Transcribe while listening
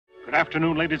Good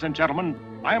afternoon, ladies and gentlemen.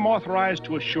 I am authorized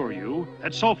to assure you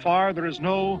that so far there is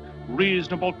no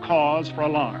reasonable cause for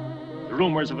alarm. The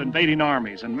rumors of invading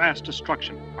armies and mass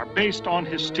destruction are based on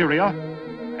hysteria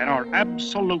and are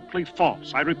absolutely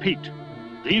false. I repeat,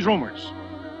 these rumors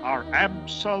are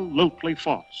absolutely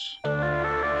false.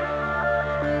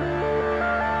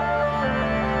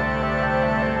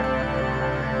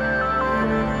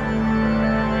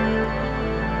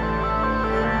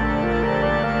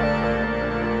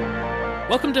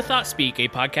 Welcome to Thought Speak, a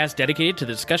podcast dedicated to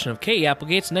the discussion of K.E.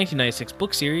 Applegate's 1996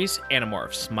 book series,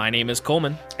 Animorphs. My name is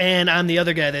Coleman. And I'm the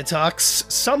other guy that talks.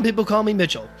 Some people call me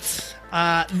Mitchell.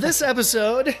 This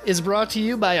episode is brought to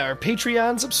you by our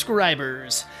Patreon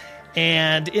subscribers.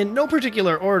 And in no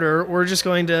particular order, we're just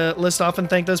going to list off and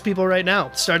thank those people right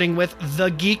now, starting with The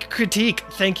Geek Critique.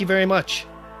 Thank you very much.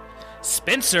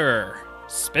 Spencer.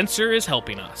 Spencer is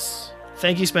helping us.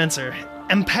 Thank you, Spencer.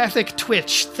 Empathic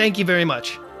Twitch. Thank you very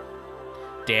much.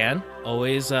 Dan,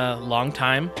 always a long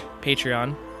time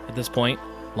Patreon at this point.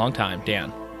 Long time,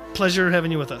 Dan. Pleasure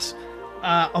having you with us.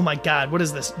 Oh my God, what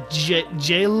is this?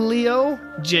 J-Leo?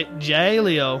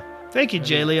 J-Leo. Thank you,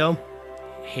 J-Leo.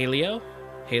 Haleo?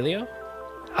 Haleo?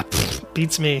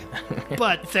 Beats me.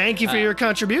 But thank you for your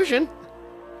contribution.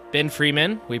 Ben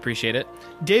Freeman, we appreciate it.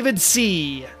 David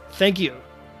C., thank you.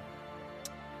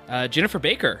 Jennifer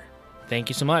Baker, thank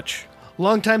you so much.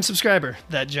 Longtime subscriber,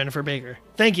 that Jennifer Baker.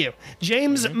 Thank you.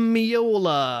 James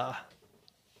Miola.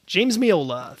 James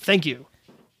Miola, thank you.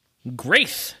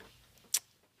 Graith.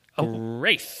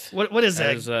 Graith. What is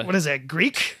that? What is that,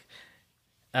 Greek?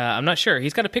 I'm not sure.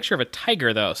 He's got a picture of a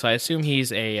tiger, though, so I assume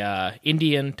he's a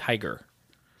Indian tiger.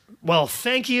 Well,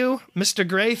 thank you, Mr.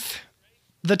 Graith,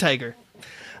 the tiger.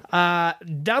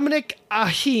 Dominic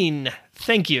Ahin,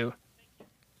 thank you.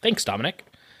 Thanks, Dominic.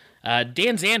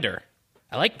 Dan Zander.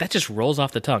 I like that, just rolls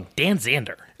off the tongue. Dan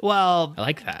Zander. Well, I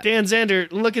like that. Dan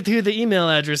Zander, look at who the email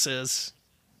address is.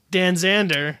 Dan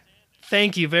Zander,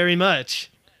 thank you very much.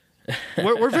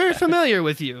 We're very familiar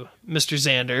with you, Mr.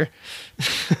 Zander.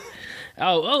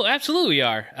 Oh, absolutely we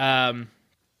are.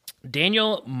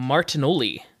 Daniel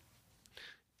Martinoli.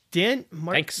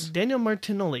 Thanks. Daniel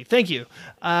Martinoli. Thank you.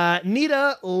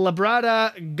 Nita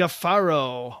Labrada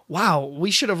Gaffaro. Wow, we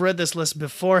should have read this list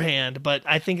beforehand, but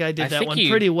I think I did that one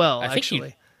pretty well,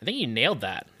 actually. I think you nailed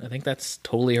that. I think that's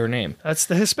totally her name. That's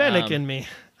the Hispanic in me,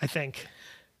 I think.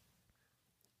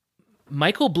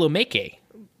 Michael Blomeke.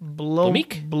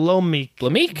 Blomeke?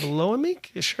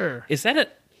 Sure. Is that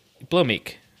it?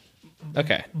 Blomeke.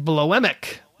 Okay.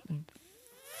 Bloemic.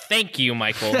 Thank you,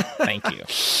 Michael. Thank you.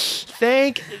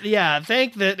 Thank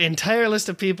the entire list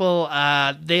of people.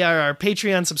 They are our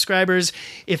Patreon subscribers.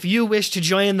 If you wish to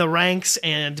join the ranks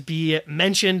and be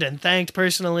mentioned and thanked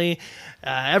personally,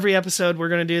 every episode we're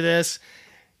going to do this,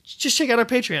 just check out our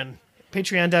Patreon.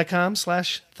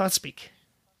 Patreon.com/ThoughtSpeak.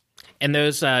 And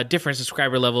those different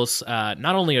subscriber levels,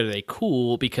 not only are they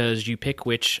cool because you pick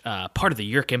which part of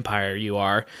the Yeerk Empire you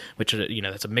are, which,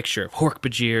 that's a mixture of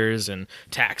Hork-Bajirs and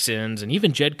Taxxons and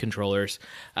even Jed controllers.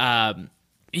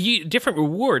 Different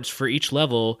rewards for each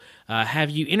level have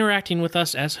you interacting with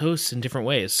us as hosts in different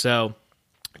ways. So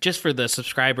just for the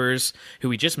subscribers who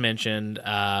we just mentioned,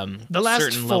 the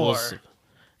last four.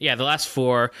 The last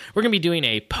four, we're going to be doing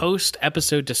a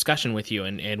post-episode discussion with you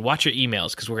and watch your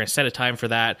emails because we're going to set a time for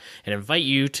that and invite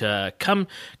you to come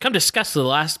discuss the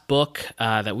last book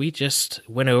that we just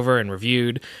went over and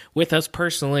reviewed with us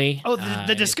personally. Oh,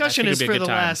 the discussion is for the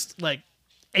last,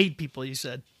 8 people, you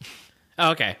said.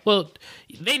 Oh, okay. Well,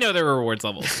 they know their rewards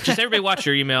levels. Just everybody watch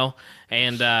your email,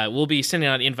 and we'll be sending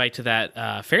out an invite to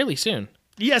that fairly soon.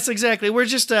 Yes, exactly. We're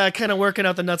just kind of working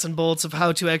out the nuts and bolts of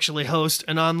how to actually host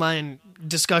an online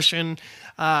discussion.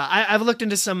 I've looked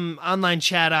into some online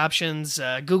chat options.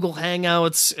 Google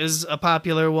Hangouts is a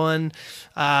popular one.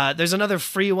 There's another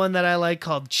free one that I like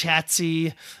called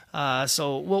Chatsy.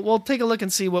 So we'll take a look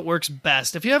and see what works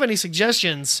best. If you have any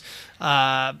suggestions,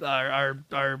 our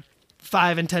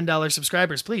 $5 and $10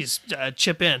 subscribers, please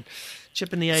chip in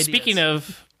the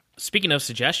ideas. Speaking of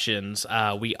suggestions,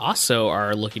 we also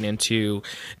are looking into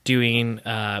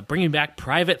bringing back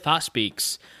private Thought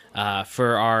Speaks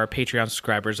for our Patreon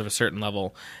subscribers of a certain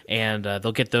level, and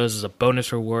they'll get those as a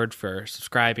bonus reward for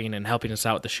subscribing and helping us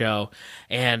out with the show.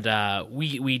 And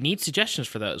we need suggestions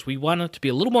for those. We want it to be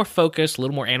a little more focused, a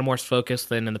little more Animorphs focused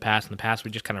than in the past. In the past,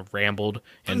 we just kind of rambled.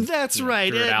 And that's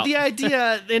right. The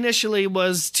idea initially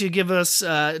was to give us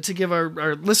to give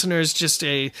our listeners just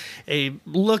a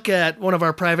look at one of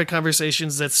our private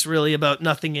conversations that's really about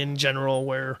nothing in general,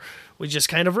 where we just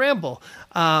kind of ramble.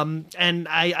 And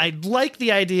I like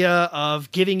the idea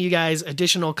of giving you guys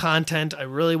additional content. I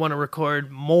really want to record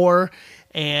more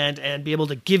and be able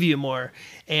to give you more.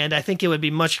 And I think it would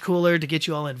be much cooler to get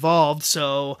you all involved.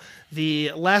 So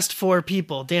the last 4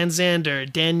 people, Dan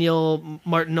Zander, Daniel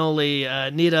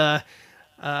Martinoli, Nita,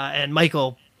 and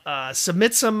Michael,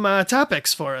 submit some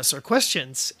topics for us or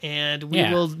questions, and we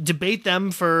will debate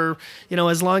them for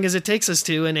as long as it takes us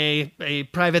to in a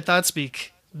private thought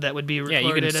speak that would be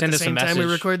recorded at the same time we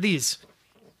record these.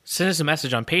 Send us a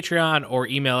message on Patreon or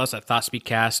email us at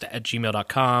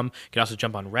thoughtspeakcast@gmail.com. You can also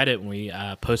jump on Reddit when we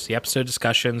post the episode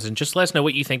discussions, and just let us know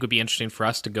what you think would be interesting for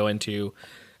us to go into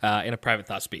in a private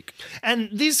thought speak. And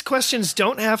these questions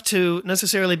don't have to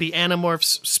necessarily be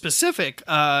Animorphs specific.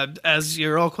 As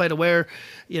you're all quite aware,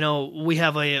 we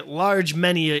have a large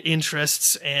many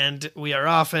interests, and we are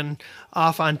often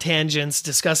off on tangents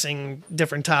discussing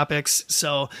different topics.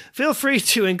 So feel free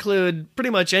to include pretty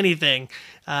much anything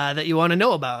that you want to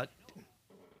know about.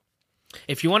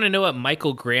 If you want to know what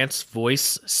Michael Grant's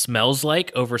voice smells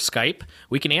like over Skype,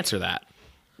 we can answer that.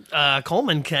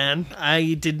 Coleman can.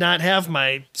 I did not have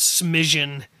my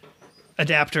Smidgen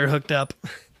adapter hooked up.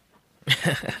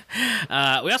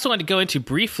 We also wanted to go into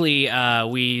briefly,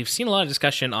 we've seen a lot of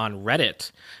discussion on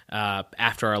Reddit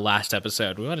after our last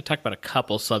episode. We want to talk about a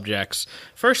couple subjects.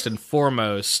 First and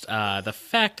foremost, the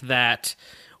fact that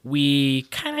we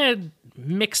kind of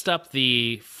mixed up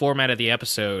the format of the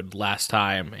episode last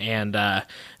time, and I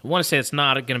want to say it's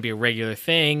not going to be a regular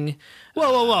thing.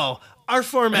 Whoa. Our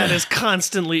format is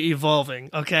constantly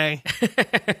evolving, okay?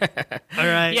 All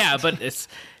right. Yeah, but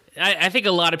I think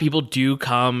a lot of people do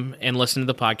come and listen to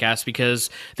the podcast because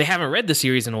they haven't read the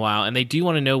series in a while, and they do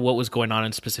want to know what was going on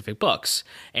in specific books.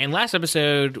 And last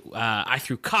episode, I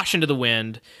threw caution to the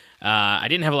wind. I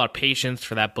didn't have a lot of patience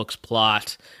for that book's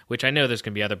plot, which I know there's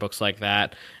going to be other books like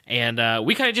that. And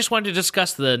we kind of just wanted to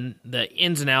discuss the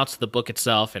ins and outs of the book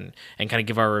itself and kind of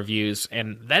give our reviews.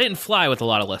 And that didn't fly with a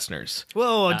lot of listeners.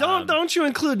 Whoa, don't you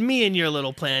include me in your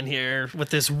little plan here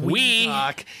with this we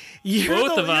talk.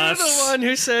 Both of us. You're the one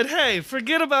who said, hey,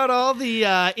 forget about all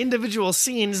the individual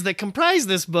scenes that comprise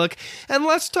this book, and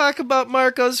let's talk about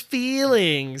Marco's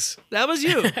feelings. That was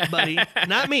you, buddy,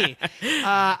 not me.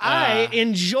 I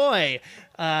enjoy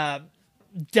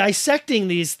dissecting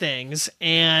these things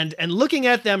and looking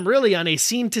at them really on a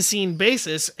scene-to-scene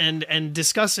basis and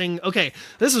discussing, okay,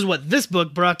 this is what this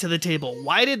book brought to the table.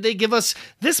 Why did they give us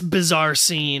this bizarre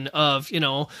scene of,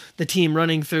 the team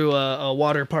running through a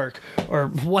water park or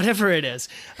whatever it is?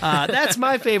 That's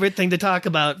my favorite thing to talk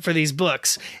about for these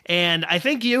books. And I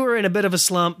think you were in a bit of a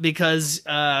slump because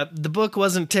the book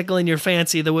wasn't tickling your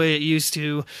fancy the way it used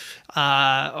to,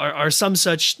 or some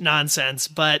such nonsense.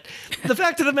 But the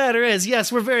fact of the matter is, yes,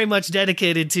 we're very much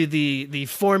dedicated to the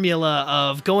formula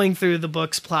of going through the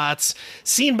book's plots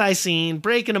scene by scene,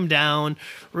 breaking them down,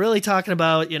 really talking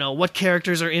about, what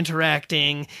characters are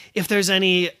interacting, if there's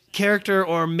any character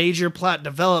or major plot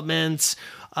developments,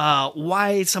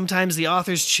 why sometimes the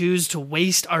authors choose to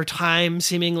waste our time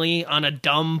seemingly on a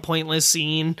dumb, pointless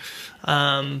scene.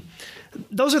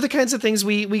 Those are the kinds of things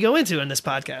we go into in this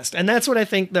podcast. And that's what I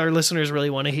think our listeners really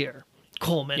want to hear.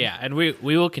 Coleman. Yeah, and we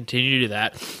will continue to do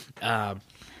that.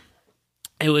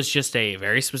 It was just a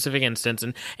very specific instance.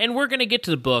 And we're going to get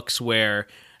to the books where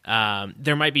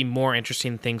there might be more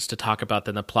interesting things to talk about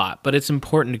than the plot. But it's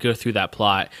important to go through that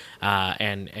plot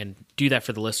and do that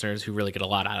for the listeners who really get a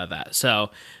lot out of that.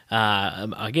 So,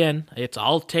 again,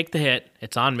 I'll take the hit.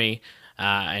 It's on me.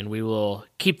 And we will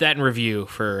keep that in review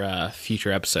for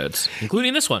future episodes,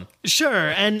 including this one.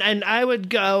 Sure, and I would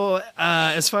go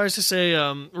as far as to say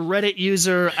Reddit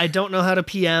user, I don't know how to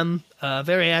PM,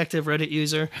 very active Reddit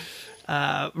user,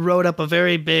 wrote up a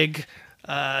very big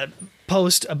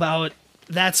post about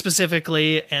that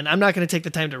specifically, and I'm not going to take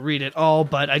the time to read it all,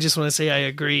 but I just want to say I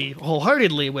agree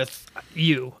wholeheartedly with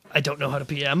you. I don't know how to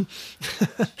PM.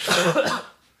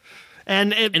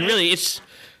 and really, it's...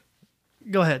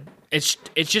 Go ahead. It's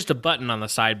just a button on the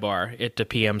sidebar to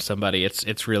PM somebody.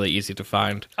 It's really easy to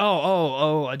find.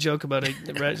 Oh! A joke about a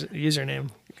username,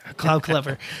 Cloud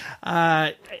Clever.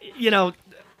 And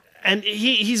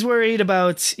he's worried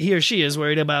about, he or she is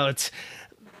worried about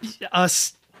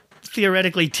us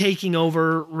theoretically taking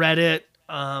over Reddit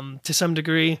to some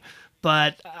degree.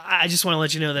 But I just want to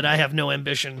let you know that I have no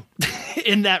ambition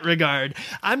in that regard.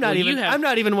 I'm not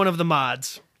even one of the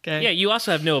mods. Okay. Yeah, you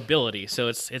also have no ability, so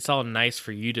it's all nice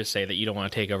for you to say that you don't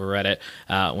want to take over Reddit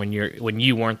when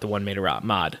you weren't the one made a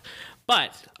mod.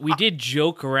 But we did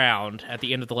joke around at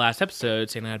the end of the last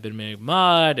episode saying I had been made a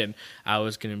mod and I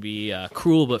was going to be a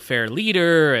cruel but fair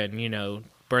leader and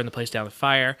burn the place down with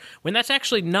fire. When that's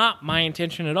actually not my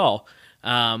intention at all.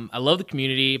 I love the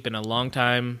community. Been a long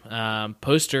time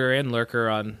poster and lurker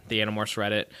on the Animorphs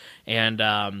Reddit,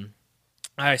 and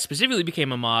I specifically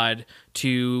became a mod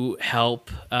to help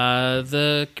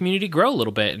the community grow a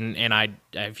little bit, and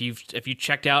if you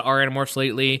checked out our Animorphs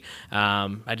lately, I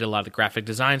did a lot of the graphic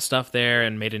design stuff there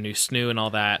and made a new SNU and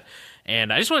all that,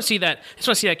 and I just want to see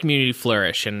that community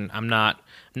flourish, and I'm not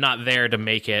there to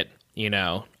make it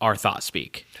our thought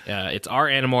speak. It's our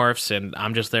Animorphs, and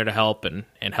I'm just there to help and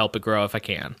help it grow if I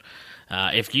can.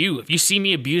 If you see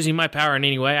me abusing my power in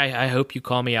any way, I hope you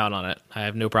call me out on it. I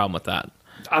have no problem with that.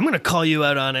 I'm going to call you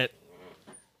out on it.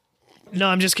 No,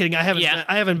 I'm just kidding. I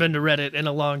haven't been to Reddit in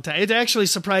a long time. It actually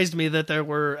surprised me that there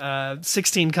were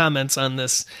 16 comments on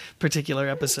this particular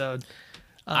episode.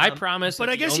 I promise. But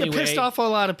I guess you pissed off a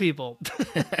lot of people.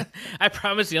 I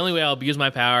promise the only way I'll abuse my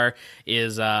power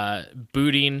is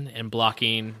booting and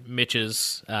blocking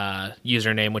Mitch's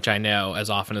username, which I know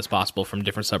as often as possible from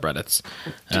different subreddits.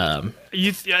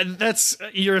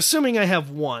 You're assuming I have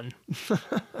one.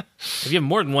 If you have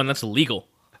more than one, that's illegal.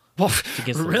 Well,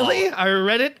 really? Are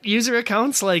Reddit user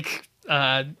accounts like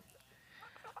IDs,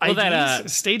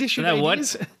 state issued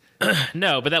IDs?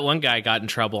 No, but that one guy got in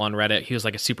trouble on Reddit. He was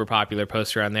like a super popular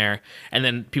poster on there, and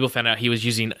then people found out he was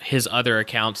using his other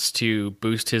accounts to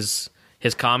boost his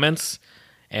comments.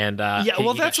 And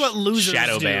that's what losers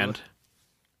shadow do. Banned.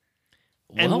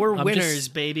 And we're winners,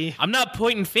 baby. I'm not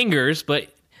pointing fingers, but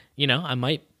I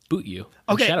might boot you.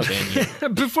 Okay. Shadow ban you.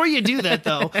 Before you do that,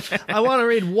 though, I want to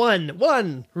read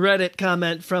one Reddit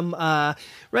comment from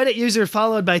Reddit user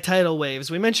followed by Tidal Waves.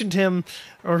 We mentioned him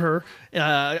or her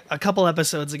a couple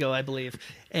episodes ago, I believe.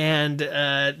 And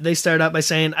they start out by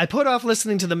saying, I put off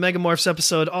listening to the Megamorphs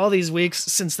episode all these weeks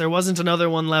since there wasn't another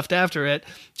one left after it,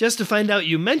 just to find out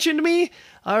you mentioned me.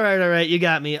 All right, you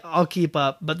got me. I'll keep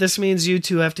up. But this means you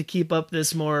two have to keep up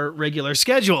this more regular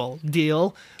schedule.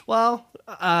 Deal? Well,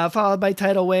 followed by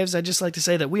Tidal Waves, I'd just like to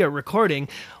say that we are recording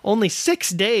only 6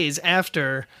 days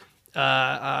after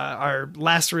our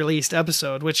last released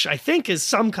episode, which I think is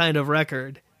some kind of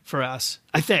record for us.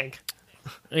 I think.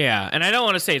 Yeah, and I don't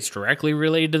want to say it's directly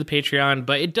related to the Patreon,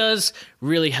 but it does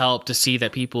really help to see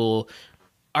that people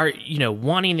are,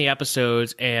 wanting the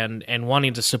episodes and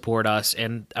wanting to support us.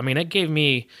 And I mean, it gave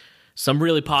me some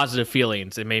really positive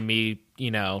feelings. It made me,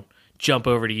 jump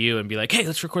over to you and be like, hey,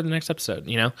 let's record the next episode,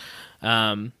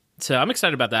 So I'm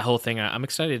excited about that whole thing. I'm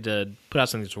excited to put out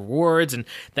some of these rewards, and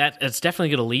it's definitely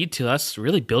going to lead to us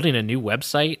really building a new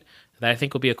website that I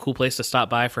think will be a cool place to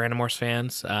stop by for Animorphs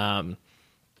fans.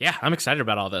 Yeah, I'm excited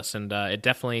about all this, and it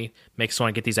definitely makes me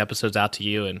want to get these episodes out to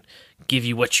you and give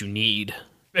you what you need.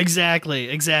 Exactly.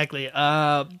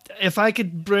 If I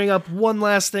could bring up one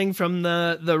last thing from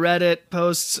the Reddit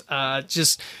posts,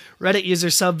 just Reddit user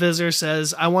Subvisor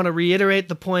says, I want to reiterate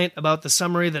the point about the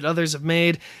summary that others have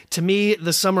made. To me,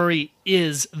 the summary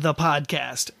is the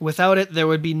podcast. Without it, there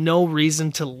would be no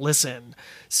reason to listen.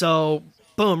 So,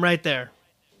 boom, right there.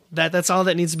 That's all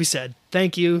that needs to be said.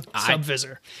 Thank you,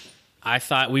 Subvisor. I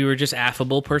thought we were just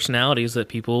affable personalities that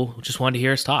people just wanted to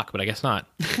hear us talk, but I guess not.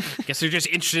 I guess they're just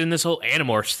interested in this whole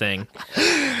Animorphs thing.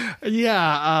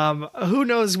 Yeah, who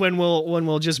knows when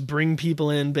we'll just bring people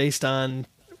in based on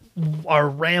our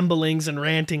ramblings and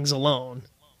rantings alone.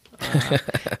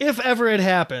 If ever it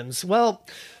happens. Well,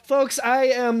 folks, I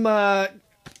am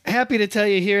happy to tell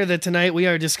you here that tonight we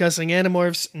are discussing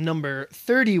Animorphs number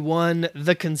 31,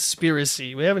 The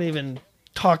Conspiracy. We haven't even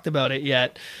talked about it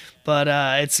yet. But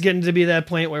it's getting to be that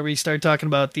point where we start talking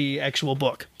about the actual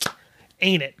book.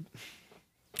 Ain't it?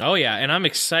 Oh, yeah. And I'm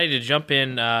excited to jump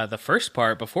in the first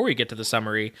part before we get to the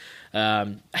summary.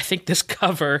 I think this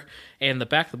cover and the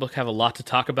back of the book have a lot to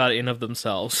talk about in of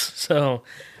themselves. So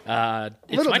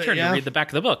it's my turn to read the back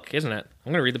of the book, isn't it?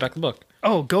 I'm going to read the back of the book.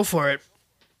 Oh, go for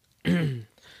it.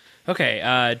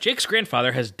 Okay. Jake's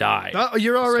grandfather has died. Oh,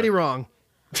 you're already wrong.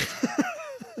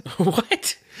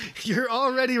 What? You're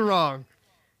already wrong.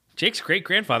 Jake's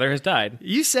great-grandfather has died.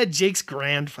 You said Jake's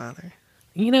grandfather.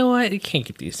 You know what? You can't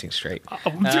get these things straight.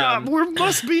 We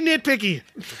must be nitpicky.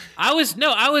 I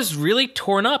was really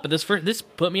torn up. This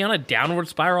put me on a downward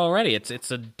spiral already. It's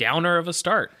a downer of a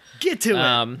start. Get to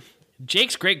it.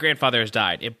 Jake's great-grandfather has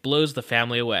died. It blows the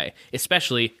family away,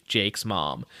 especially Jake's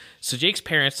mom. So Jake's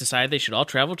parents decided they should all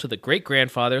travel to the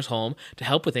great-grandfather's home to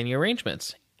help with any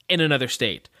arrangements in another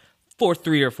state for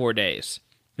 3 or 4 days.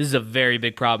 This is a very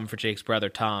big problem for Jake's brother,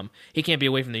 Tom. He can't be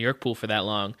away from the Yeerk pool for that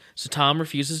long. So Tom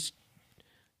refuses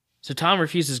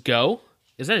go?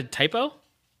 Is that a typo?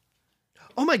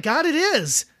 Oh my God, it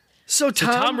is. So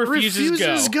Tom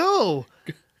refuses go.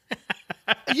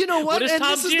 You know what? What does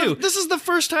Tom do? This is the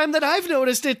first time that I've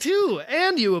noticed it too.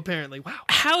 And you, apparently. Wow.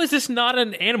 How is this not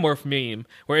an Animorph meme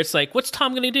where it's like, what's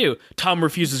Tom going to do? Tom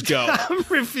refuses go. Tom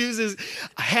refuses.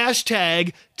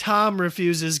 Hashtag Tom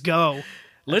refuses go.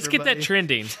 Let's get that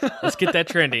trending. Let's get that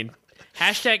trending.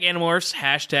 Hashtag Animorphs,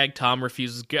 hashtag Tom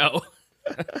refuses go.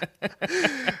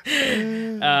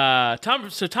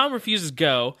 Tom refuses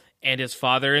go, and his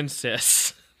father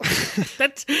insists.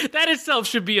 That itself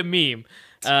should be a meme.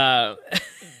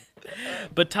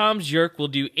 But Tom's Yeerk will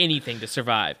do anything to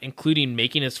survive, including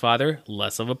making his father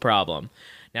less of a problem.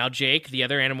 Now Jake, the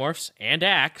other Animorphs, and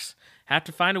Axe have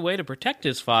to find a way to protect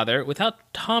his father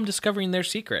without Tom discovering their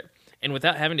secret, and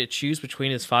without having to choose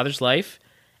between his father's life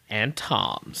and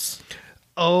Tom's.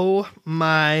 Oh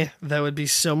my, that would be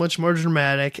so much more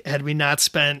dramatic had we not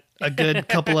spent a good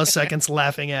couple of seconds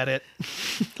laughing at it.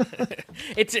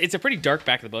 It's a pretty dark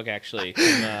back of the book, actually.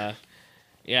 And,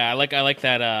 yeah, I like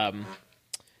that.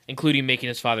 Including making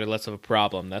his father less of a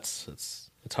problem. It's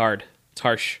hard. It's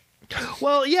harsh.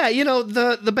 Well, yeah,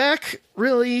 the back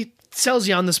really sells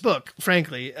you on this book.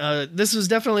 Frankly, this was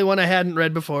definitely one I hadn't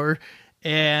read before,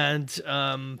 and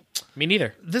me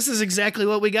neither. This is exactly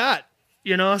what we got.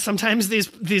 Sometimes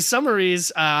these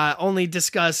summaries only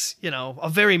discuss, a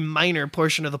very minor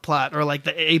portion of the plot, or like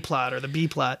the A plot or the B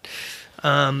plot.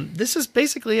 This is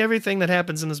basically everything that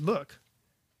happens in this book.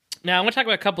 Now, I want to talk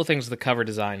about a couple of things with the cover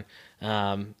design.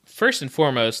 First and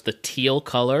foremost, the teal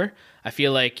color. I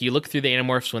feel like you look through the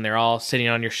Animorphs when they're all sitting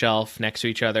on your shelf next to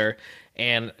each other,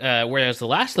 and whereas the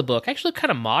last of the book actually looked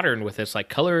kind of modern with its like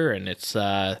color and its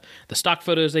the stock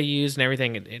photos they used and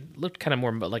everything, it looked kind of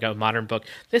more like a modern book.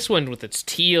 This one with its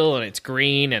teal and its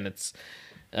green and its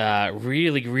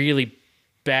really, really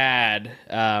bad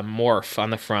morph on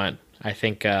the front, I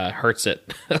think hurts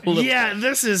it a little Yeah, bit.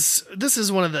 this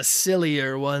is one of the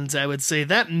sillier ones, I would say.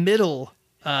 That middle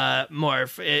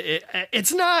morph,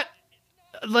 it's not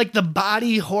like the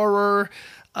body horror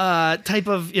type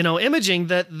of imaging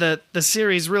that the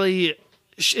series really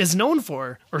is known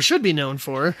for, or should be known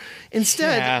for.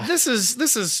 Instead, this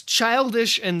is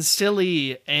childish and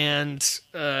silly, and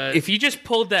if you just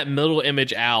pulled that middle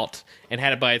image out and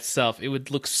had it by itself, it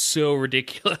would look so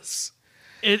ridiculous.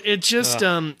 It just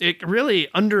it really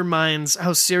undermines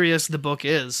how serious the book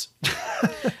is.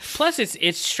 Plus,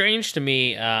 it's strange to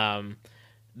me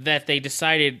that they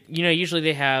decided. Usually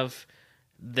they have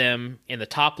them in the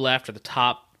top left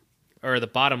or the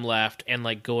bottom left, and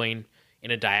like going in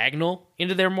a diagonal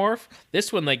into their morph.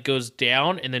 This one like goes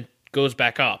down and then goes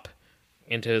back up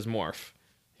into his morph.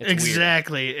 It's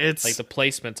exactly. weird. It's like the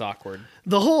placement's awkward.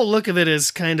 The whole look of it is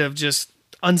kind of just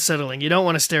unsettling. You don't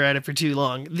want to stare at it for too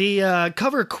long. The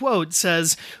cover quote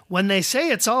says, "When they say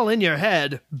it's all in your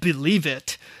head, believe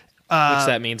it." Which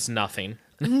that means nothing.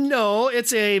 No,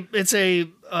 it's a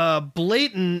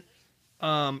blatant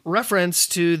reference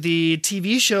to the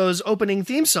TV show's opening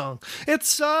theme song.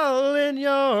 It's all in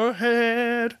your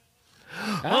head.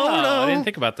 Oh, no. I didn't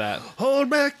think about that.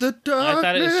 Hold back the darkness. I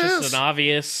thought it was just an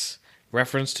obvious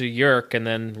reference to Yeerk and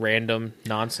then random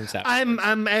nonsense afterwards.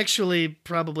 I'm actually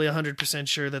probably 100%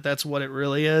 sure that that's what it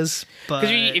really is. But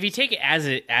Because if you take it as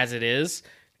it is,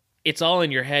 it's all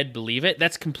in your head, believe it.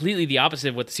 That's completely the opposite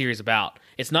of what the series is about.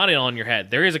 It's not all in your head.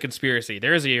 There is a conspiracy.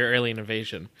 There is a alien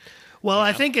invasion. Well,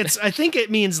 I think it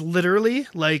means literally,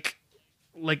 like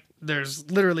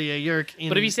there's literally a Yeerk in.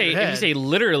 But if you say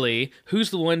literally, who's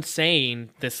the one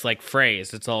saying this like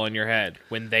phrase? It's all in your head.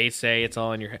 When they say it's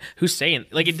all in your head, who's saying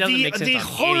like it doesn't make sense. The on any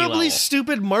horribly level.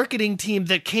 stupid marketing team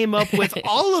that came up with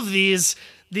all of these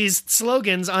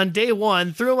slogans on day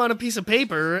one, threw them on a piece of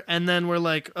paper, and then we're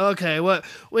like, okay, what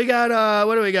we got?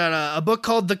 What do we got? A book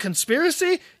called The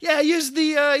Conspiracy? Yeah, use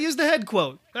the head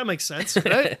quote. That makes sense,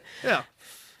 right? Yeah.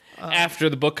 After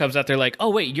the book comes out, they're like,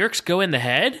 "Oh wait, Yeerks go in the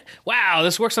head? Wow,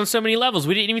 this works on so many levels.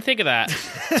 We didn't even think of that."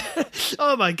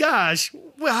 Oh my gosh!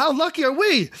 Well, how lucky are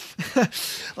we?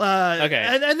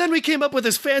 Okay, and then we came up with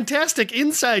this fantastic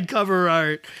inside cover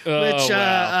art, which,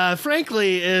 wow.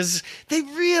 frankly, is they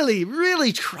really,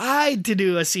 really tried to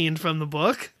do a scene from the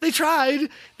book. They tried.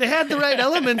 They had the right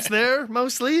elements there,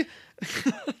 mostly.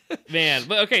 Man,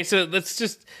 but okay, so let's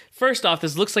just first off,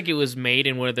 this looks like it was made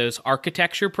in one of those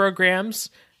architecture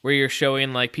programs where you're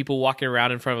showing like people walking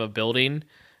around in front of a building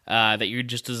that you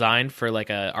just designed for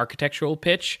like a architectural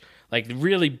pitch, like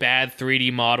really bad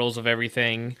 3D models of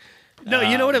everything. No,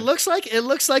 you know what it looks like? It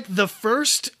looks like the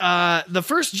first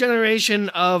generation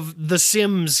of the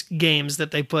Sims games that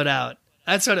they put out.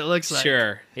 That's what it looks like.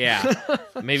 Sure, yeah.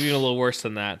 Maybe even a little worse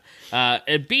than that.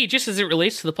 And B, just as it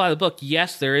relates to the plot of the book,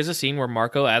 yes, there is a scene where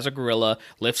Marco, as a gorilla,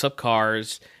 lifts up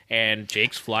cars and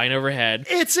Jake's flying overhead.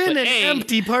 It's in an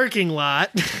empty parking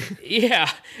lot. Yeah,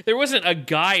 there wasn't a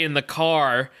guy in the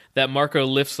car that Marco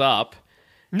lifts up.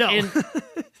 No.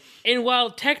 And while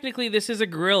technically this is a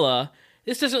gorilla,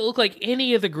 this doesn't look like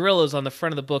any of the gorillas on the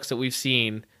front of the books that we've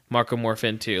seen Marco morph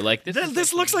into? Like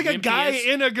This looks like a guy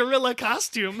in a gorilla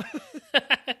costume.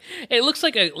 It looks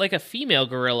like a female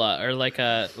gorilla, or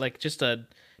just the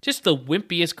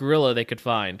wimpiest gorilla they could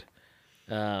find.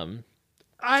 Not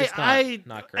great.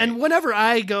 And whenever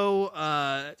I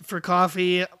go for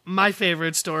coffee, my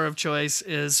favorite store of choice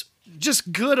is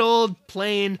just good old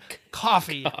plain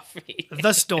coffee.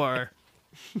 The store.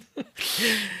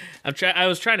 I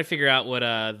was trying to figure out what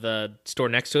the store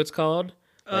next to it's called.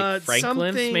 Like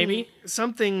Franklin's, maybe?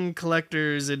 Something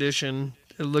collector's edition,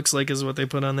 it looks like, is what they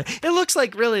put on there. It looks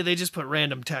like, really, they just put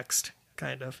random text,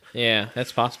 kind of. Yeah,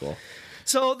 that's possible.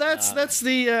 So that's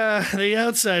the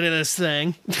outside of this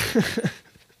thing.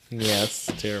 Yeah, it's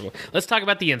terrible. Let's talk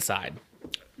about the inside.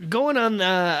 Going on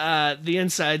the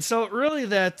inside, so really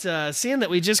that scene that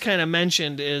we just kind of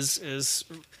mentioned is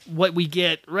what we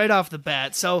get right off the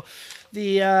bat. So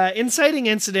the inciting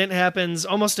incident happens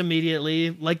almost immediately,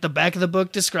 like the back of the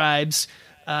book describes.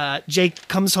 Jake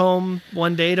comes home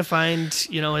one day to find,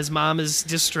 his mom is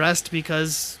distressed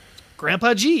because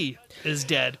Grandpa G is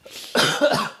dead.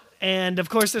 And of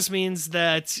course this means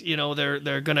that,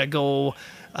 they're going to go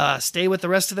stay with the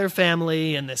rest of their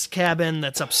family in this cabin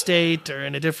that's upstate or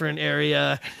in a different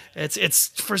area. It's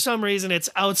for some reason it's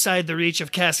outside the reach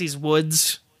of Cassie's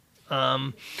woods.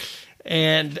 And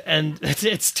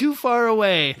it's too far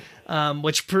away,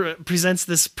 which presents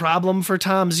this problem for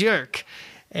Tom's Yerk.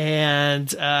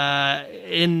 And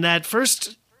in that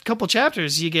first couple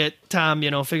chapters, you get Tom,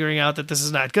 figuring out that this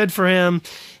is not good for him.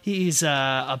 He's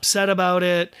upset about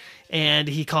it, and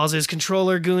he calls his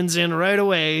controller goons in right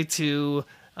away to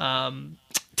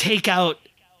take out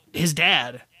his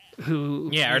dad, who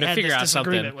or to figure out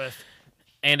something with.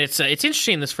 And it's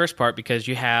interesting in this first part because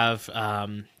you have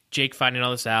Jake finding all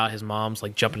this out. His mom's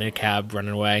like jumping in a cab,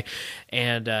 running away,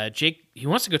 and Jake, he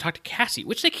wants to go talk to Cassie,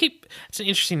 which it's an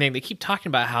interesting thing. They keep talking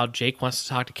about how Jake wants to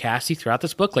talk to Cassie throughout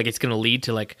this book. Like it's going to lead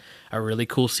to like a really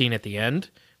cool scene at the end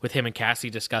with him and Cassie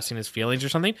discussing his feelings or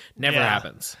something. Never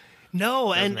happens.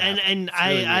 No, and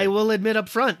I will admit up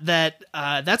front that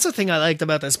that's the thing I liked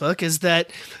about this book is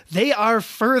that they are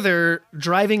further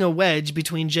driving a wedge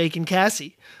between Jake and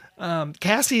Cassie.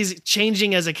 Cassie's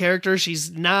changing as a character. She's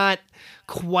not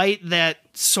quite that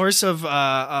source of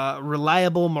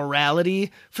reliable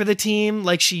morality for the team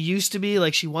like she used to be,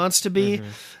 like she wants to be. Mm-hmm.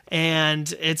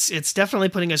 And it's definitely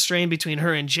putting a strain between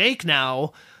her and Jake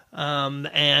now.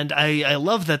 And I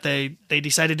love that they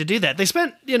decided to do that. They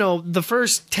spent, the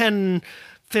first 10,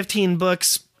 15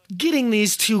 books getting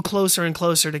these two closer and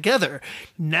closer together.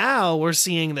 Now we're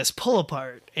seeing this pull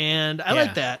apart, and I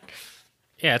like that.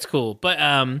 Yeah, it's cool.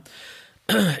 But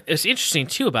it's interesting,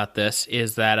 too, about this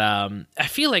is that I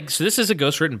feel like, so this is a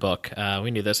ghostwritten book.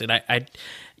 We knew this, and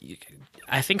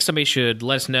I think somebody should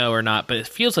let us know or not, but it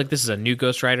feels like this is a new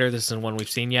ghostwriter. This isn't one we've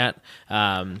seen yet.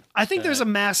 I think there's a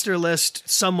master list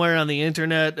somewhere on the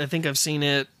internet. I think I've seen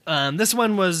it. This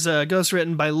one was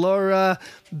ghostwritten by Laura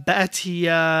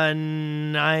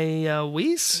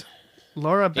Batyanayawis.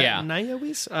 Laura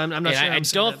Batyanayawis? I'm not sure. I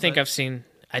don't think I've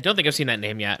seen that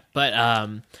name yet,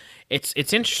 but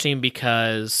it's interesting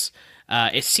because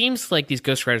it seems like these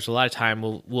ghostwriters a lot of time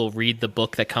will read the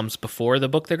book that comes before the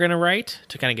book they're going to write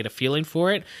to kind of get a feeling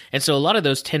for it, and so a lot of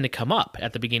those tend to come up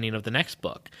at the beginning of the next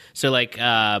book. So like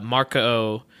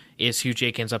Marco is who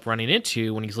Jake ends up running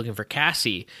into when he's looking for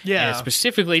Cassie. Yeah, and it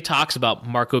specifically talks about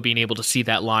Marco being able to see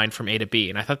that line from A to B,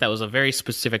 and I thought that was a very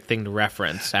specific thing to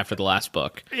reference after the last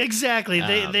book. Exactly,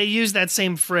 they use that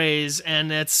same phrase,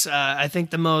 and it's I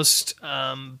think the most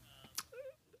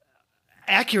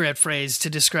accurate phrase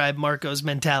to describe Marco's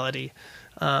mentality.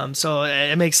 So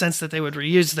it makes sense that they would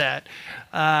reuse that.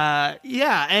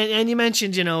 And you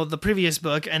mentioned, the previous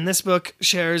book, and this book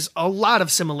shares a lot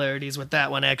of similarities with that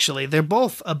one, actually. They're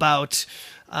both about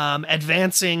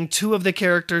advancing two of the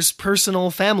characters'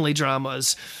 personal family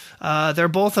dramas. They're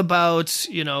both about,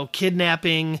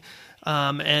 kidnapping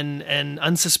and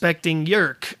unsuspecting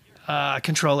Yerk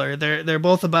controller. They're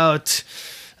both about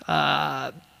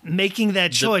making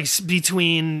that choice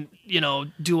between,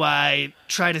 do I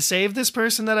try to save this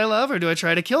person that I love or do I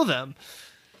try to kill them?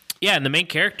 Yeah, and the main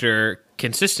character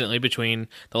consistently between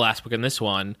the last book and this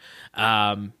one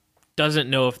doesn't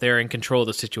know if they're in control of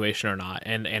the situation or not,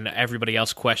 and everybody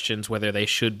else questions whether they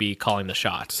should be calling the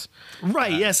shots.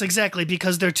 Right, yes, exactly,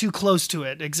 because they're too close to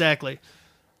it, exactly.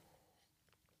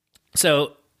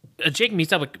 So Jake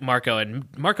meets up with Marco, and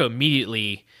Marco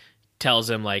immediately tells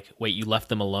him, like, wait, you left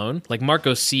them alone? Like,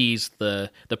 Marco sees the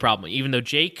problem. Even though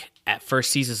Jake at first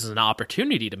sees this as an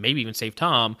opportunity to maybe even save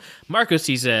Tom, Marco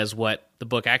sees it as what the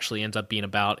book actually ends up being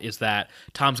about, is that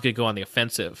Tom's going to go on the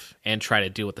offensive and try to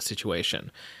deal with the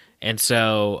situation. And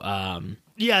so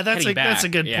Yeah, that's a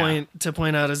good point to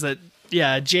point out, is that,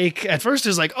 Jake at first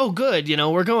is like, oh, good,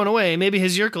 we're going away. Maybe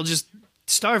his Yeerk will just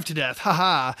starve to death.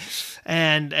 Haha.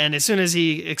 And as soon as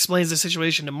he explains the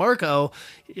situation to Marco,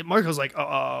 Marco's like,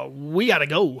 we gotta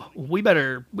go. We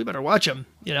better watch him,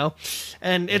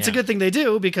 And it's a good thing they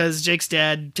do, because Jake's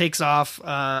dad takes off.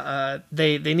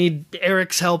 They need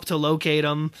Eric's help to locate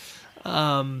him.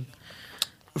 And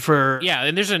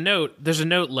there's a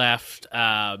note left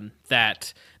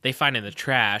that they find in the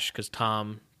trash, because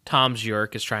Tom's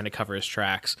Yeerk is trying to cover his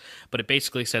tracks, but it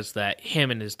basically says that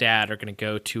him and his dad are going to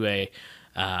go to a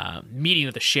meeting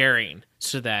of the Sharing,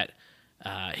 so that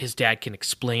his dad can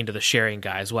explain to the Sharing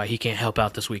guys why he can't help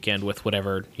out this weekend with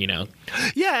whatever, Yeah,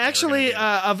 actually,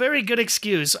 a very good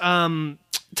excuse.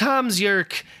 Tom's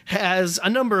Yeerk has a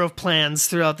number of plans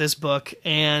throughout this book,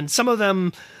 and some of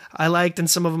them I liked and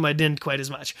some of them I didn't quite as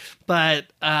much. But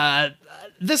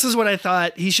this is what I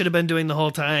thought he should have been doing the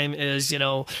whole time, is,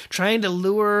 trying to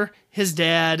lure his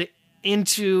dad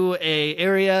into a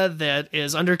area that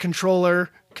is under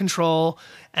control,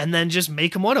 and then just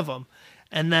make him one of them.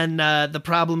 And then the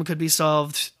problem could be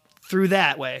solved through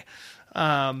that way.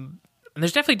 And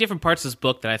there's definitely different parts of this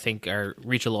book that I think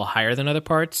reach a little higher than other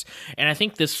parts. And I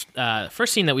think this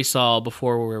first scene that we saw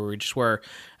before, where we just were,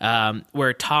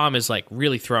 where Tom is like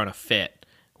really throwing a fit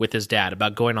with his dad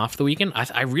about going off the weekend,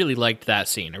 I really liked that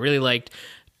scene. I really liked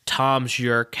Tom's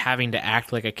Yeerk having to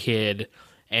act like a kid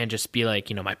and just be like,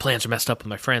 my plans are messed up with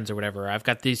my friends or whatever. I've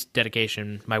got this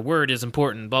dedication. My word is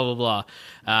important, blah, blah, blah.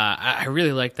 I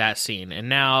really like that scene. And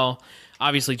now,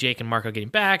 obviously, Jake and Marco getting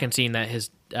back and seeing that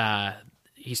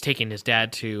he's taking his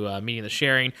dad to meeting the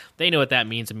Sharing. They know what that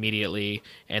means immediately,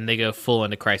 and they go full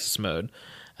into crisis mode.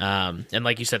 And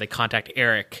like you said, they contact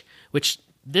Eric, which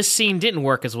this scene didn't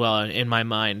work as well in my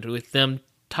mind, with them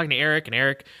talking to Eric and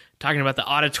Eric talking about the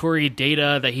auditory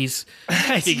data that he's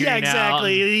figuring out. Yeah,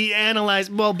 exactly. He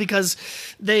analyzed, because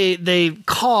they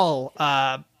call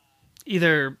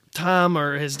either Tom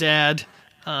or his dad,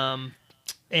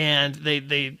 and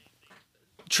they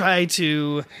try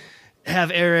to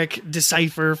have Eric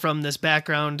decipher from this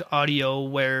background audio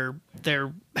where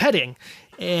they're heading.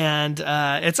 And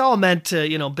it's all meant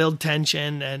to, build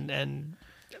tension and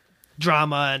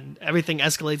drama, and everything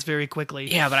escalates very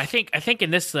quickly. Yeah, but I think in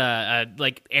this,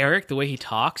 like Eric, the way he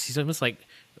talks, he's almost like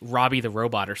Robbie the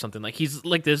robot or something. Like he's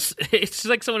like this. It's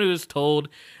like someone who was told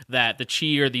that the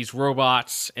Chee are these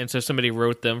robots, and so somebody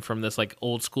wrote them from this like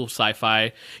old school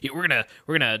sci-fi. Yeah, we're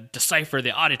gonna decipher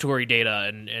the auditory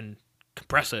data and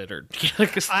compress it, or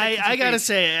I gotta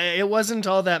say, it wasn't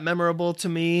all that memorable to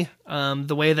me.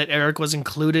 The way that Eric was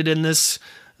included in this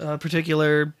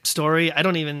particular story, I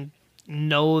don't even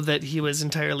know that he was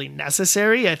entirely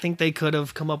necessary. I think they could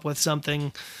have come up with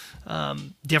something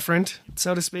different,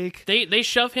 so to speak. They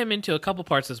shove him into a couple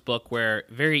parts of this book where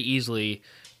very easily,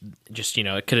 just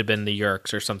it could have been the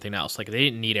Yeerks or something else. Like, they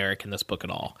didn't need Eric in this book at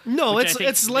all. No,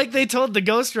 it's like they told the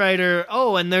ghostwriter,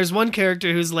 and there's one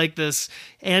character who's like this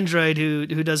android who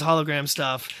does hologram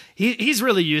stuff. He's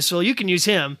really useful. You can use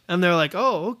him. And they're like,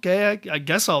 oh, okay, I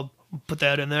guess I'll put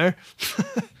that in there.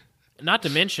 Not to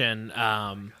mention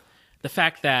the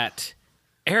fact that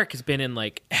Eric has been in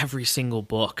like every single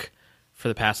book for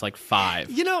the past like 5.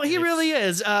 He really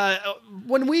is.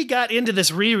 When we got into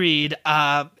this reread,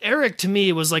 Eric to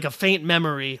me was like a faint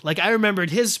memory. Like, I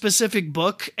remembered his specific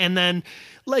book, and then,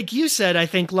 like you said, I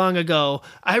think long ago,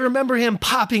 I remember him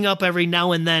popping up every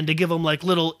now and then to give him like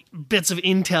little bits of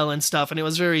intel and stuff, and it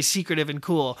was very secretive and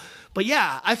cool. But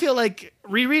yeah, I feel like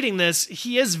rereading this,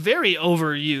 he is very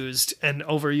overused and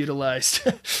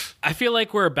overutilized. I feel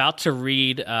like we're about to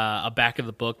read a back of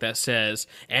the book that says,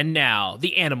 and now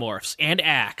the Animorphs and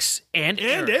Axe and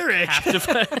Eric. Have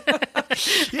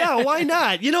to... Yeah, why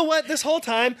not? You know what? This whole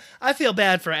time, I feel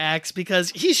bad for Axe, because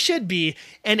he should be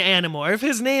an Animorph.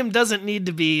 His name doesn't need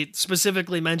to be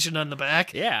specifically mentioned on the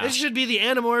back. Yeah. It should be the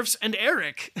Animorphs and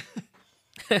Eric.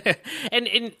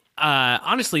 And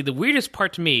honestly, the weirdest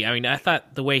part to me, I mean, I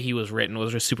thought the way he was written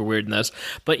was just super weird in this,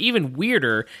 but even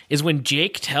weirder is when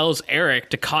Jake tells Eric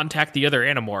to contact the other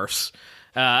Animorphs.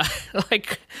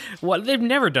 Like, what? They've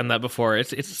never done that before. Why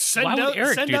would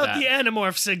Eric send do out that? the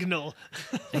Animorph signal.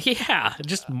 Yeah,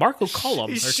 just Mark will call him.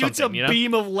 He or shoots something, a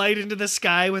beam of light into the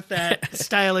sky with that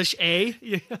stylish A.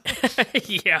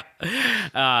 Yeah.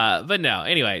 But no,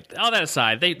 anyway, all that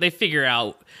aside, they figure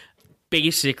out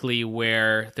basically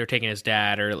where they're taking his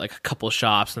dad, or like a couple of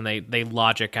shops, and they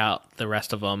logic out the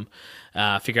rest of them,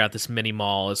 figure out this mini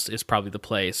mall is probably the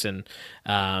place, and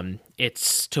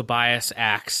it's Tobias,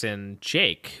 Axe, and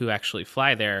Jake who actually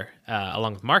fly there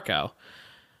along with Marco.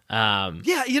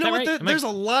 Yeah, you know what? Right? There's a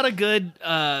lot of good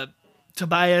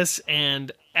Tobias and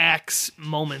axe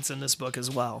moments in this book as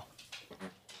well.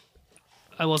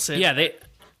 I will say. Yeah,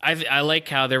 I like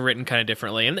how they're written kind of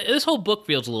differently. And this whole book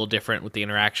feels a little different with the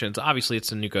interactions. Obviously,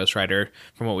 it's a new Ghost Rider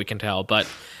from what we can tell, but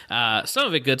some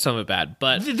of it good, some of it bad.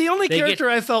 But the only character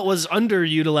I felt was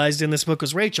underutilized in this book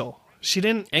was Rachel. She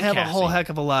didn't have Cassie. a whole heck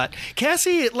of a lot.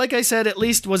 Cassie, like I said, at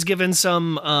least was given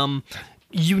some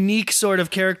unique sort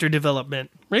of character development.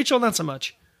 Rachel, not so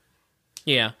much.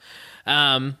 Yeah.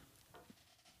 But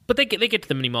they get to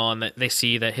the mini mall and they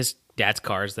see that his dad's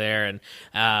car is there. And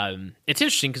it's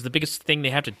interesting because the biggest thing they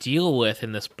have to deal with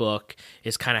in this book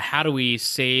is kind of how do we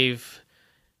save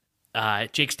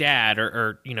Jake's dad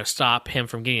or stop him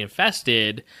from getting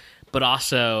infested. But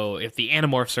also, if the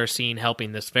Animorphs are seen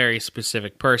helping this very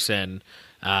specific person,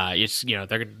 it's New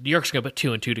York's going to put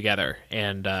 2 and 2 together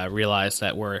and realize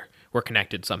that we're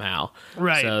connected somehow.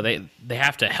 Right. So they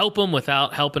have to help him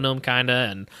without helping him, kind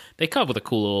of, and they come up with a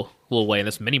cool little way in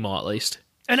this mini mall, at least.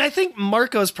 And I think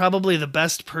Marco's probably the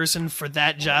best person for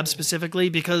that job specifically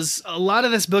because a lot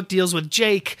of this book deals with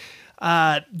Jake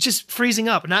just freezing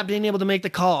up, not being able to make the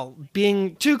call,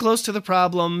 being too close to the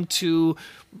problem to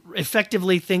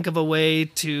effectively think of a way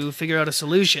to figure out a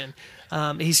solution.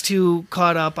 He's too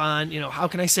caught up on, how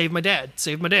can I save my dad?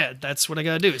 Save my dad. That's what I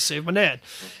got to do, save my dad.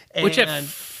 And Which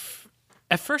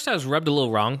at first I was rubbed a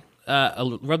little wrong.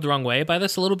 Rubbed the wrong way by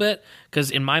this a little bit,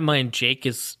 because in my mind, Jake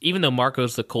is, even though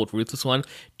Marco's the cold, ruthless one,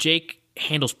 Jake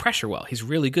handles pressure well. He's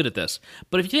really good at this.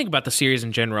 But if you think about the series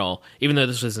in general, even though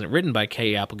this isn't written by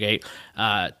K. Applegate,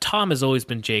 Tom has always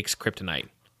been Jake's kryptonite,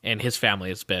 and his family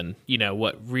has been,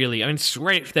 it's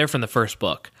right there from the first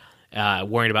book,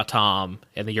 worrying about Tom,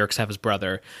 and the Yerks have his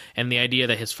brother, and the idea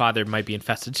that his father might be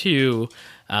infested too,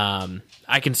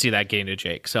 I can see that getting to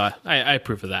Jake, so I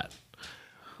approve of that.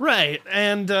 Right,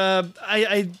 and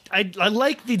I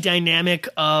like the dynamic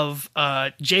of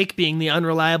Jake being the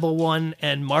unreliable one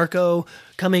and Marco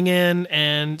coming in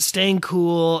and staying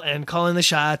cool and calling the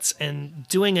shots and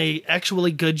doing a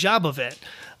actually good job of it.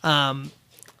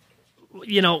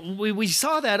 We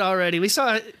saw that already. We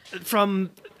saw it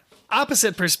from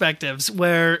opposite perspectives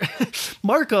where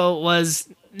Marco was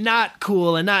not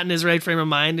cool and not in his right frame of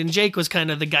mind, and Jake was kind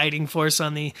of the guiding force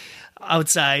on the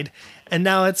outside. And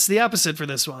now it's the opposite for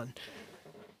this one.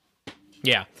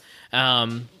 Yeah.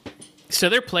 So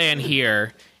their plan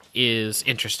here is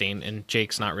interesting, and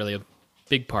Jake's not really a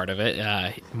big part of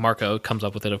it. Marco comes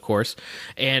up with it, of course.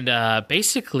 And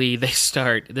basically, they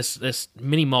start... This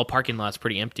mini-mall parking lot's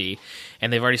pretty empty,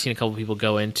 and they've already seen a couple people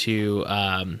go into...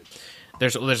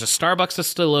 There's a Starbucks that's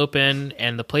still open,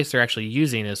 and the place they're actually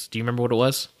using is... Do you remember what it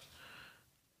was?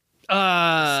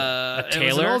 A Taylor? It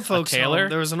was an old folks' A Taylor? home.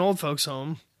 There was an old folks'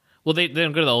 home. Well, they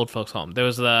didn't go to the old folks' home. There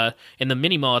was in the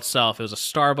mini mall itself, it was a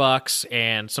Starbucks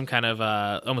and some kind of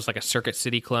almost like a Circuit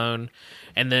City clone.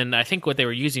 And then I think what they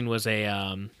were using was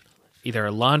either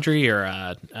a laundry or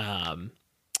a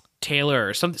Taylor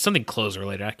or something clothes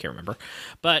related. I can't remember.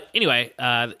 But anyway,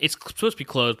 it's supposed to be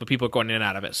closed, but people are going in and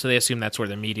out of it, so they assume that's where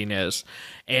the meeting is.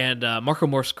 And Marco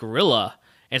morphs gorilla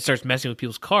and starts messing with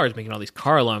people's cars, making all these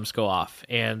car alarms go off.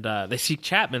 And they see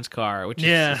Chapman's car, which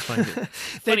is funny.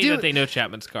 Funny that they know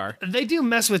Chapman's car. They do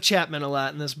mess with Chapman a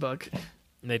lot in this book.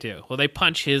 They do. Well, they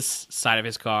punch his side of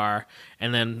his car,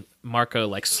 and then Marco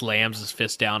slams his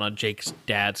fist down on Jake's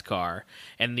dad's car.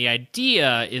 And the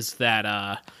idea is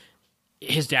that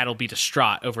his dad will be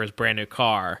distraught over his brand new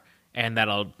car, and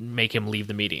that'll make him leave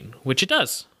the meeting, which it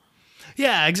does.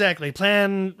 Yeah, exactly.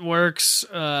 Plan works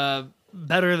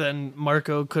better than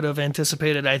Marco could have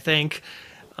anticipated, I think.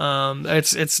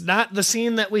 It's not the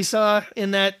scene that we saw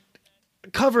in that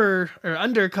cover or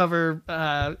undercover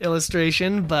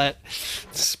illustration, but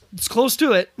it's close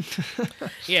to it.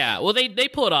 Yeah, well, they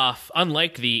pull it off,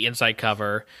 unlike the inside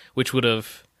cover, which would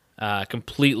have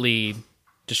completely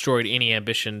destroyed any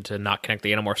ambition to not connect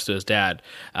the Animorphs to his dad.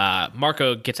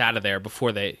 Marco gets out of there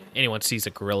before anyone sees a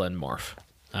gorilla in morph.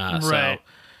 Right.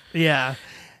 So, yeah.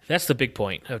 That's the big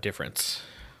point of difference.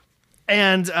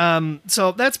 And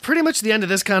so that's pretty much the end of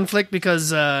this conflict because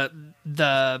Tom's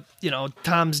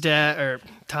dad,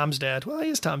 well, he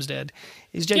is Tom's dad.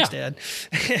 He's Jake's dad.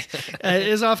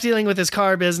 Is off dealing with his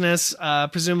car business,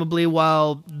 presumably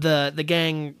while the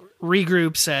gang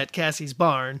regroups at Cassie's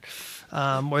barn,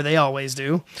 where they always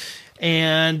do.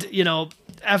 And,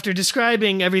 after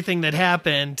describing everything that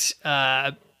happened,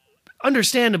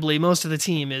 understandably, most of the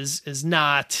team is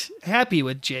not happy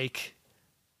with Jake.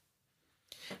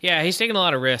 Yeah, he's taking a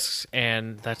lot of risks,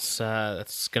 and that's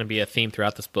going to be a theme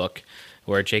throughout this book,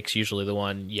 where Jake's usually the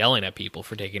one yelling at people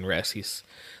for taking risks. He's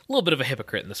a little bit of a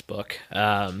hypocrite in this book,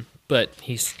 but but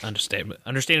he's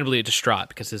understandably distraught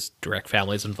because his direct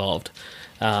family is involved.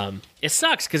 It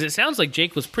sucks because it sounds like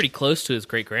Jake was pretty close to his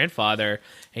great-grandfather,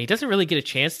 and he doesn't really get a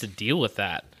chance to deal with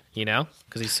that,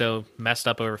 because he's so messed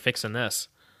up over fixing this.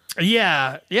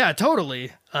 Yeah,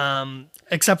 totally.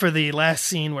 Except for the last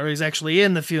scene where he's actually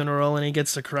in the funeral and he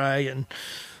gets to cry and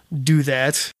do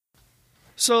that.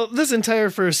 So this entire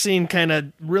first scene kind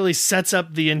of really sets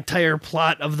up the entire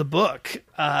plot of the book.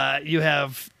 You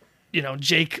have,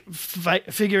 Jake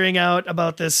figuring out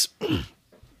about this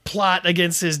plot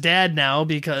against his dad now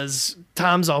because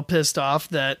Tom's all pissed off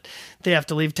that they have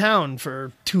to leave town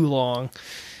for too long.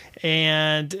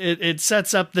 And it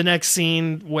sets up the next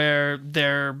scene where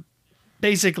they're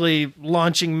basically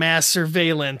launching mass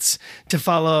surveillance to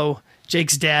follow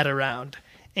Jake's dad around.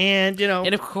 And,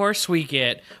 And of course we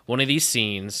get one of these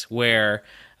scenes where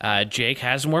Jake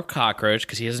has more cockroach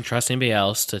because he doesn't trust anybody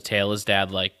else to tail his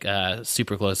dad like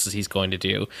super close as he's going to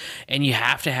do. And you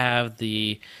have to have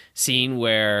the scene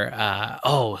where,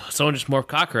 someone just morphed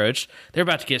cockroach. They're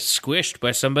about to get squished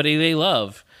by somebody they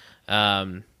love.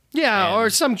 Or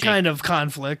some kind of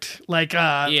conflict. Like,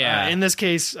 in this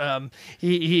case,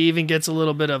 he even gets a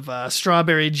little bit of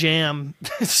strawberry jam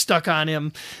stuck on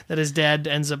him that his dad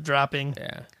ends up dropping.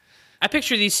 Yeah. I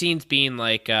picture these scenes being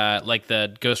like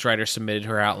the ghostwriter submitted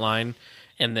her outline,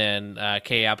 and then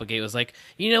Kay Applegate was like,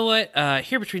 you know what?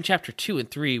 Here between chapter 2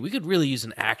 and 3, we could really use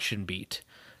an action beat.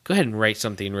 Go ahead and write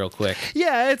something real quick.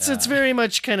 Yeah, it's very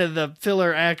much kind of the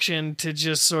filler action to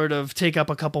just sort of take up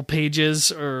a couple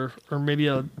pages or maybe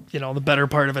the better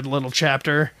part of a little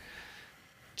chapter.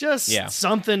 Just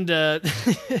something to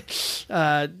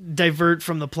divert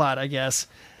from the plot, I guess.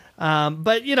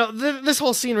 But this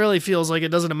whole scene really feels like it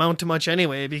doesn't amount to much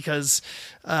anyway because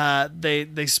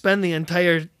they spend the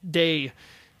entire day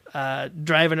not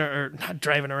driving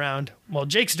around. Well,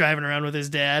 Jake's driving around with his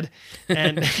dad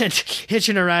and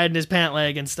hitching a ride in his pant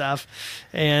leg and stuff.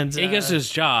 And he goes to his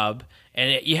job,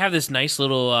 and you have this nice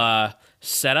little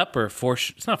setup or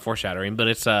it's not foreshadowing, but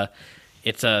it's a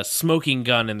smoking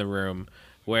gun in the room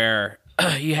where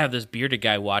you have this bearded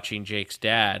guy watching Jake's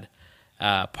dad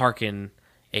park in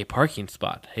a parking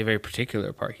spot, a very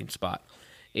particular parking spot.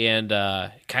 And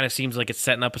it kind of seems like it's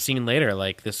setting up a scene later,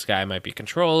 like this guy might be a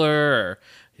controller, or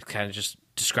it's kind of just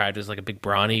described as like a big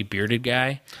brawny bearded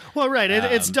guy. Well, right.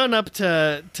 It's done up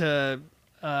to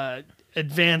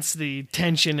advance the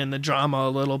tension and the drama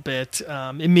a little bit.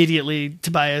 Immediately,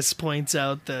 Tobias points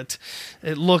out that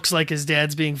it looks like his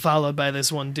dad's being followed by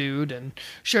this one dude. And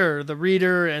sure, the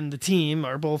reader and the team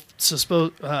are both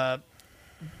supposed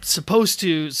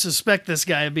to suspect this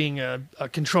guy of being a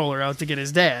controller out to get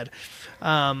his dad.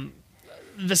 The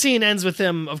scene ends with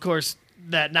him, of course,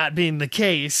 that not being the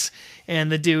case,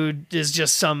 and the dude is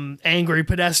just some angry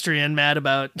pedestrian mad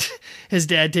about his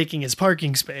dad taking his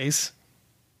parking space.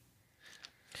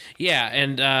 Yeah,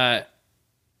 and, after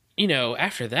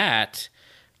that,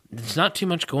 there's not too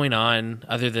much going on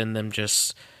other than them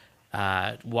just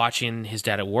watching his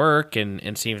dad at work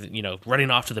and seeing,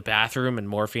 running off to the bathroom and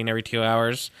morphine every 2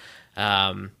 hours.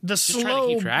 The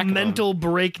slow mental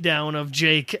breakdown of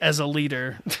Jake as a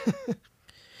leader.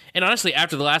 And honestly,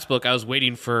 after the last book, I was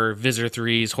waiting for Visor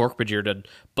 3's Hork-Bajir to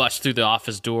bust through the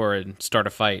office door and start a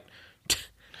fight.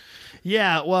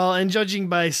 Yeah, well, and judging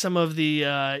by some of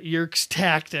the Yeerk's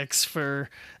tactics for,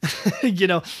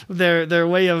 their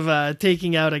way of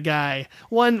taking out a guy,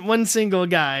 one single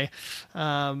guy,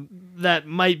 that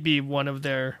might be one of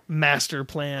their master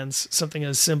plans, something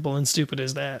as simple and stupid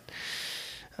as that.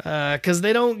 Because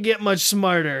they don't get much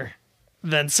smarter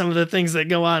than some of the things that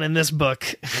go on in this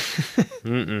book.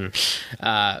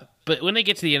 But when they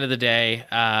get to the end of the day,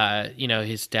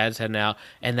 his dad's heading out,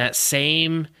 and that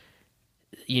same,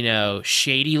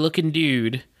 shady-looking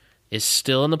dude is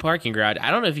still in the parking garage. I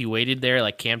don't know if he waited there,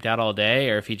 like camped out all day,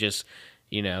 or if he just,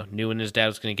 knew when his dad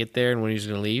was going to get there and when he was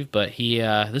going to leave. But he,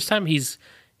 this time he's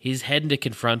heading to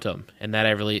confront him, and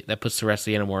that puts the rest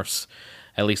of the Animorphs,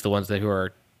 at least the ones who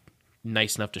are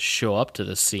nice enough to show up to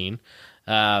this scene,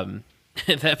 that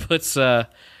puts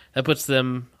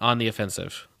them on the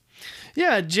offensive.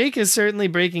 Yeah, Jake is certainly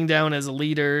breaking down as a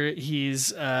leader.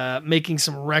 He's making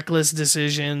some reckless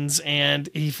decisions, and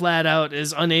he flat out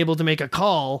is unable to make a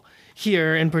call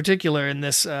here in particular in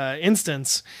this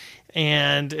instance.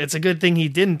 And it's a good thing he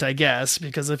didn't, I guess,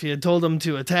 because if he had told them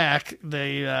to attack,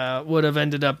 they would have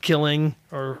ended up killing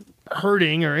or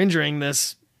hurting or injuring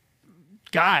this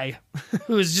guy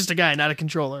who is just a guy, not a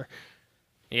controller.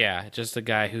 Yeah, just a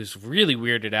guy who's really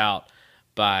weirded out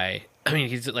by,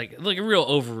 he's like a real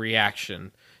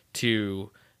overreaction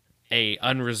to a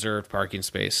unreserved parking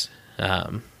space.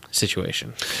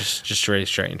 situation. Just really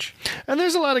strange. And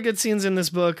there's a lot of good scenes in this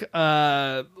book,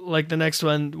 like the next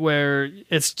one where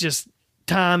it's just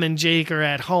Tom and Jake are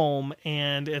at home,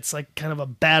 and it's like kind of a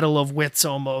battle of wits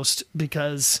almost,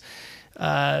 because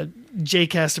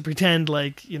Jake has to pretend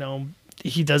like,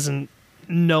 he doesn't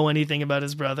know anything about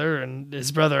his brother, and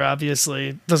his brother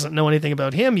obviously doesn't know anything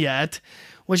about him yet,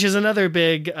 which is another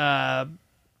big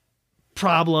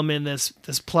problem in this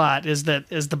plot, is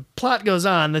that as the plot goes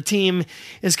on, the team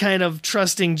is kind of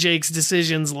trusting Jake's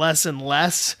decisions less and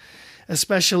less,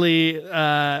 especially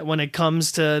when it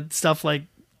comes to stuff like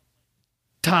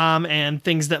Tom and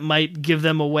things that might give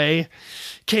them away.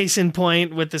 Case in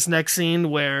point with this next scene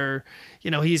where,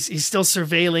 he's still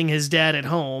surveilling his dad at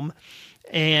home,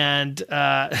 and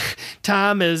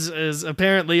Tom is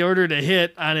apparently ordered a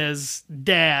hit on his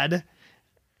dad,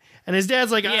 and his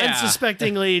dad's like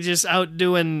unsuspectingly just out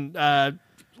doing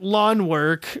lawn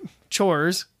work,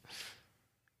 chores.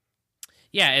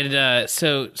 Yeah, and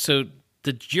so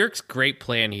the jerk's great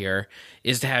plan here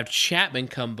is to have Chapman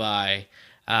come by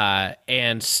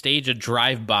and stage a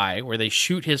drive-by where they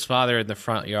shoot his father in the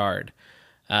front yard.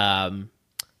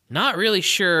 Not really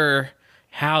sure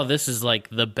how this is like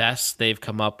the best they've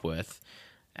come up with.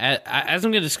 As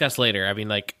I'm going to discuss later, I mean,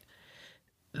 like,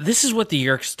 this is what the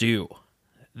Yeerks do.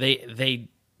 They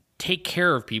take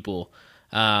care of people.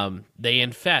 They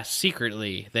infest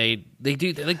secretly. They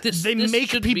do like this. They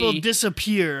make people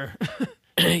disappear.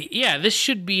 Yeah, this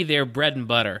should be their bread and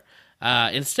butter.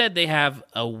 Instead, they have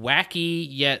a wacky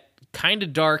yet kind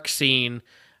of dark scene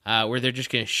where they're just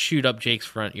going to shoot up Jake's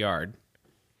front yard.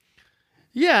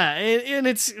 Yeah, and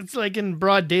it's like in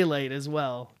broad daylight as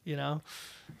well,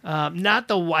 Not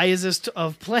the wisest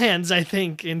of plans, I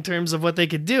think, in terms of what they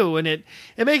could do. And it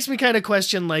makes me kind of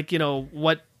question, like,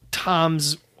 what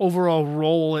Tom's overall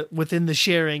role within the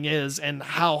sharing is, and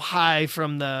how high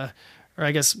from the, or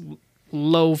I guess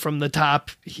low from the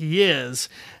top he is,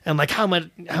 and like how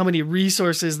many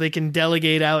resources they can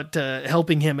delegate out to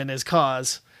helping him in his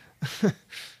cause.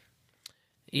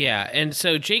 Yeah, and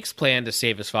so Jake's plan to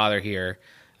save his father here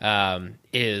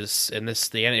is, and the rest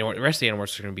of the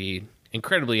Animorphs are going to be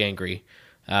incredibly angry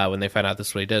when they find out this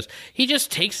is what he does. He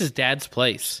just takes his dad's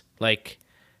place, like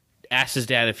asks his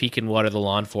dad if he can water the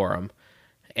lawn for him,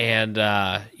 and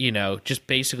just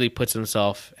basically puts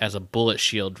himself as a bullet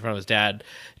shield in front of his dad,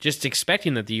 just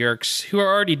expecting that the Yeerks, who are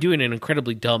already doing an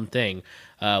incredibly dumb thing,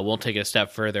 won't take it a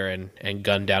step further and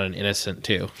gun down an innocent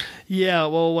too. Yeah,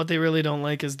 well, what they really don't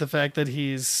like is the fact that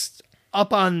he's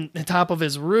up on the top of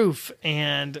his roof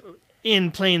and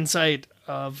in plain sight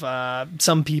of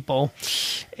some people,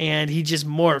 and he just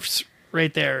morphs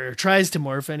right there, or tries to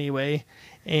morph anyway,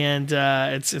 and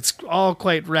it's all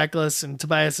quite reckless, and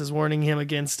Tobias is warning him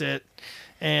against it,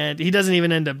 and he doesn't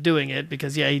even end up doing it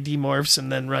because he demorphs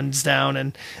and then runs down,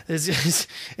 and it's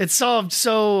solved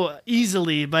so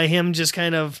easily by him just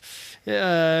kind of,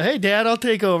 hey Dad, I'll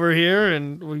take over here,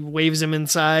 and he waves him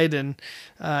inside, and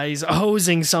he's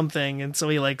hosing something, and so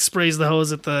he like sprays the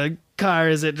hose at the car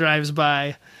as it drives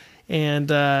by,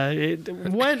 and it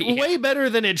went way better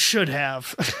than it should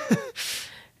have.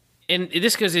 And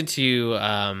this goes into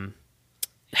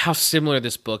how similar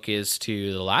this book is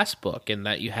to the last book, in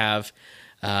that you have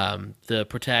the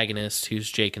protagonist, who's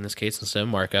Jake in this case instead of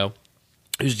Marco,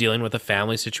 who's dealing with a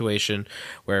family situation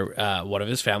where one of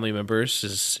his family members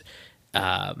is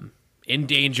in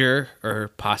danger or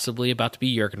possibly about to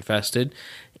be Yeerk infested,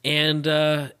 and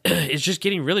is just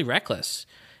getting really reckless.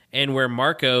 And where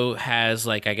Marco has,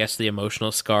 like, I guess the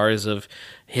emotional scars of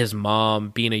his mom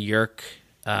being a Yeerk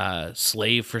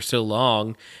slave for so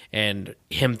long, and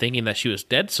him thinking that she was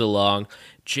dead so long,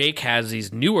 Jake has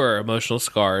these newer emotional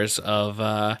scars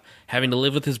of having to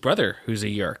live with his brother, who's a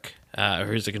Yeerk,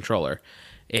 who's a controller.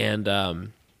 And,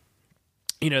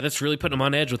 that's really putting him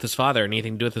on edge with his father, and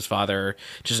anything to do with his father, or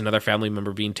just another family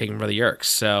member being taken by the Yeerks.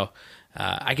 So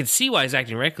I can see why he's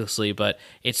acting recklessly, but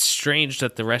it's strange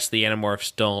that the rest of the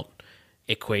Animorphs don't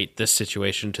equate this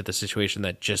situation to the situation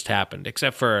that just happened,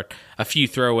 except for a few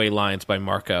throwaway lines by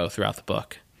Marco throughout the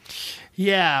book.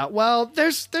 Yeah, well,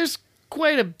 there's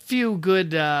quite a few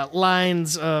good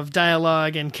lines of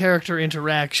dialogue and character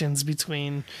interactions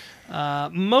between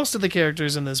most of the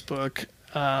characters in this book.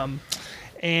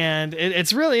 And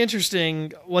it's really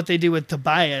interesting what they do with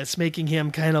Tobias, making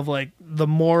him kind of like the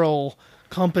moral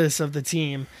compass of the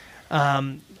team.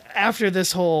 After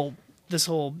this whole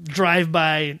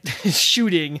drive-by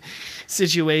shooting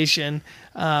situation,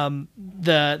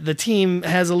 the team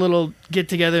has a little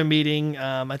get-together meeting.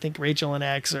 I think Rachel and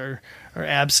Axe are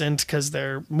absent because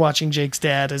they're watching Jake's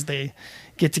dad as they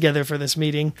get together for this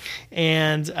meeting.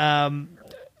 And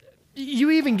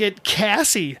you even get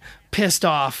Cassie pissed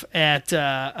off at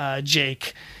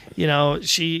Jake. You know,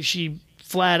 she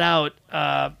flat out,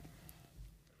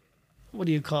 what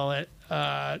do you call it?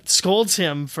 Scolds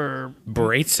him for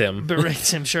Berates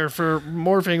him, sure, for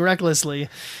morphing recklessly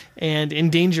and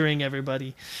endangering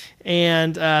everybody.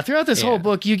 And throughout this whole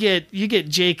book, you get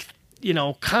Jake, you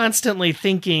know, constantly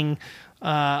thinking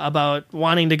about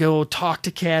wanting to go talk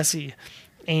to Cassie.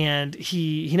 And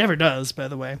he never does, by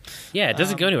the way. Yeah, it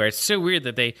doesn't go anywhere. It's so weird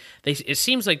that they it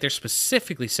seems like they're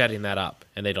specifically setting that up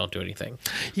and they don't do anything.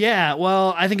 Yeah,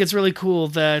 well, I think it's really cool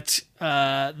that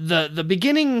the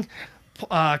beginning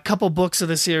couple books of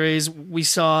the series, we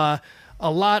saw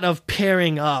a lot of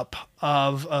pairing up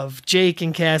of Jake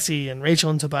and Cassie and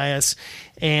Rachel and Tobias.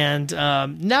 And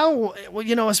now,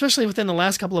 you know, especially within the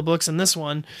last couple of books and this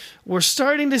one, we're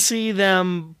starting to see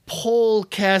them pull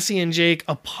Cassie and Jake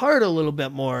apart a little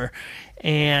bit more.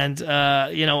 And,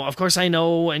 you know, of course I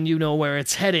know and you know where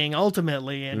it's heading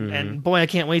ultimately. And boy, I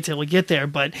can't wait till we get there.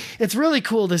 But it's really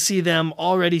cool to see them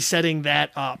already setting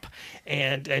that up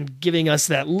and giving us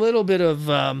that little bit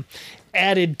of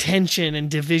added tension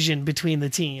and division between the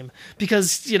team,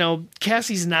 because, you know,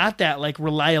 Cassie's not that like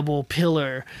reliable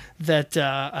pillar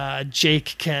that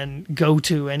Jake can go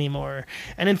to anymore.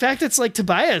 And in fact, it's like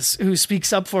Tobias who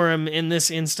speaks up for him in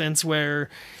this instance where,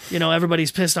 you know,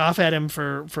 everybody's pissed off at him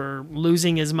for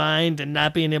losing his mind and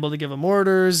not being able to give him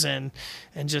orders and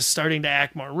just starting to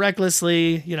act more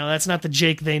recklessly. You know, that's not the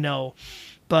Jake they know.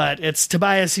 But it's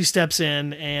Tobias who steps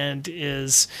in and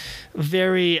is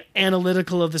very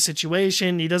analytical of the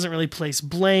situation. He doesn't really place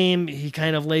blame. He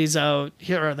kind of lays out,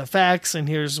 here are the facts and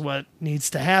here's what needs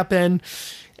to happen.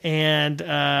 And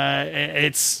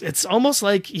it's almost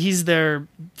like he's their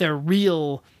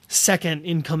real second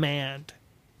in command.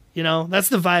 You know, that's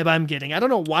the vibe I'm getting. I don't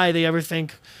know why they ever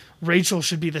think Rachel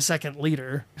should be the second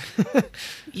leader.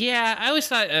 Yeah, I always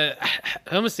thought, I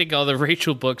almost think all the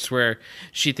Rachel books where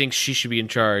she thinks she should be in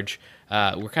charge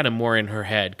were kind of more in her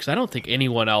head, because I don't think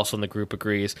anyone else on the group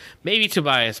agrees. Maybe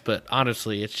Tobias, but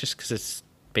honestly, it's just because it's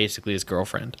basically his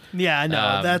girlfriend. Yeah, I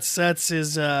know. That's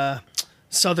his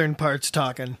southern parts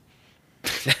talking.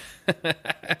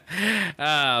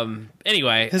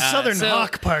 Anyway. His southern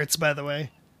hawk parts, by the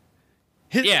way.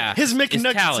 His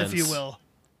McNuggets, if you will.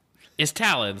 His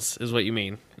talons is what you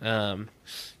mean.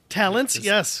 Talents,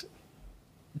 yes.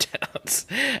 Talents.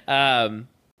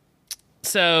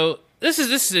 So this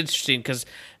is interesting because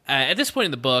at this point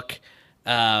in the book,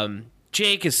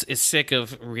 Jake is sick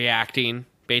of reacting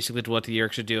basically to what the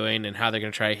Yeerks are doing and how they're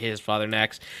going to try his father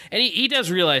next. And he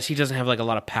does realize he doesn't have like a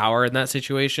lot of power in that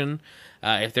situation.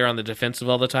 If they're on the defensive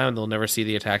all the time, they'll never see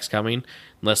the attacks coming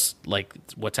unless, like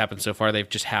what's happened so far, they've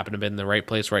just happened to be in the right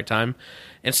place, right time.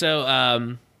 And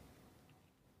so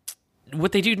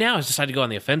what they do now is decide to go on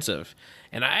the offensive.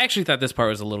 And I actually thought this part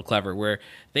was a little clever, where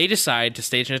they decide to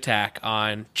stage an attack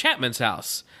on Chapman's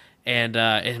house. And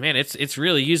man, it's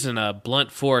really using a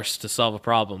blunt force to solve a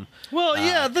problem. Well,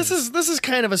 yeah, this is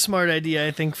kind of a smart idea,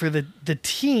 I think, for the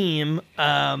team.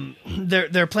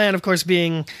 Their plan, of course,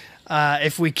 being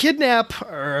if we kidnap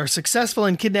or are successful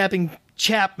in kidnapping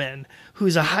Chapman,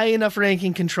 who's a high enough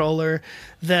ranking controller,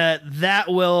 that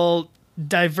will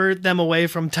divert them away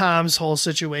from Tom's whole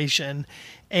situation,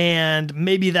 and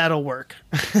maybe that'll work.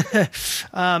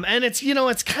 And it's, you know,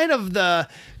 it's kind of the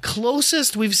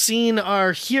closest we've seen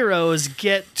our heroes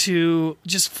get to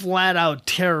just flat out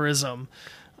terrorism.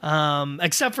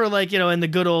 Except for, like, you know, in the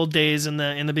good old days in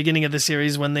the beginning of the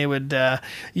series when they would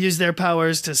use their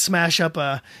powers to smash up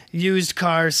a used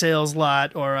car sales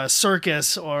lot or a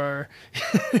circus or,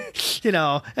 you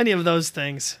know, any of those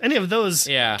things. Any of those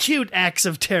cute acts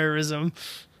of terrorism.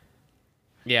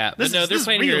 Yeah, this but no, is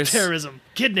real terrorism.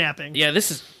 Kidnapping. Yeah, this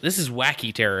is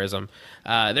wacky terrorism.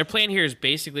 Their plan here is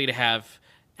basically to have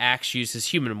Axe use his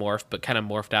human morph, but kind of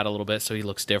morphed out a little bit so he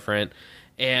looks different.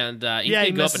 And he's going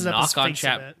to go up and knock on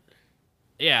Chapman.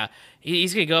 Yeah,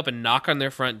 he's going to go up and knock on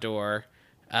their front door.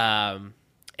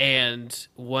 And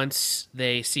once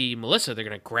they see Melissa, they're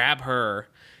going to grab her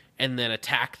and then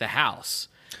attack the house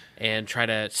and try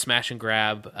to smash and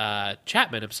grab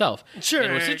Chapman himself. Sure.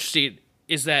 And what's interesting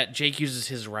is that Jake uses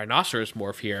his rhinoceros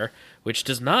morph here, which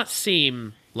does not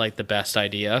seem like the best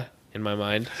idea in my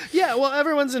mind. Yeah, well,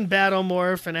 everyone's in battle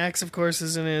morph, and Axe, of course,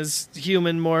 is in his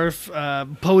human morph,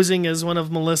 posing as one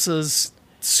of Melissa's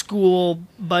school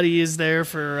buddies there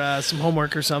for some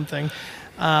homework or something.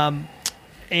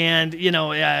 And, you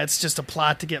know, yeah, it's just a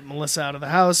plot to get Melissa out of the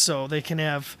house so they can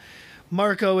have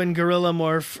Marco and Gorilla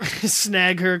Morph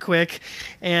snag her quick.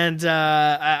 And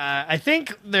I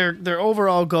think their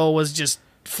overall goal was just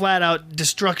flat out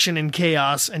destruction and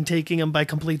chaos and taking him by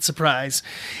complete surprise.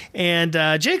 And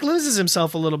Jake loses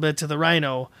himself a little bit to the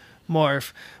Rhino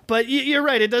morph. But you're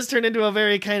right, it does turn into a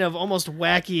very kind of almost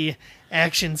wacky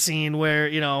action scene where,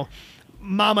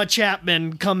 Mama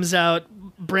Chapman comes out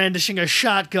brandishing a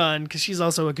shotgun because she's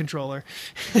also a controller.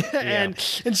 and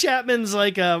Chapman's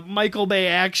like a Michael Bay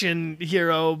action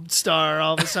hero star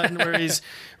all of a sudden where he's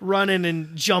running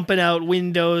and jumping out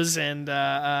windows and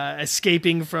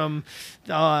escaping from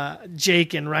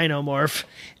Jake and Rhinomorph.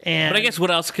 And but I guess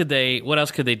what else could they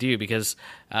do? Because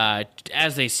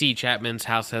as they see, Chapman's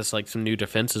house has like some new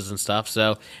defenses and stuff.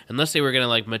 So unless they were going to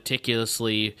like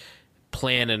meticulously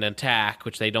plan an attack,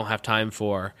 which they don't have time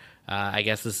for, I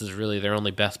guess this is really their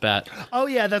only best bet. Oh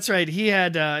yeah, that's right. He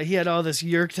had all this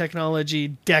Yeerk technology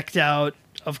decked out,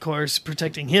 of course,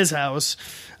 protecting his house.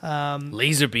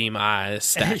 Laser beam eyes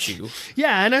statue.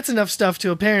 Yeah, and that's enough stuff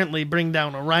to apparently bring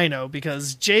down a Rhino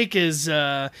because Jake is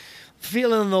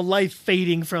feeling the life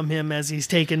fading from him as he's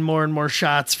taking more and more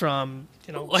shots from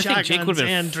shotguns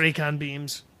and Dracon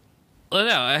beams. Well,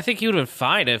 no, I think he would have been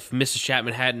fine if Mrs.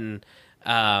 Chapman hadn't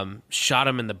shot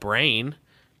him in the brain.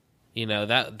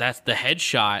 That's the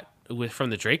headshot from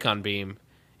the Dracon beam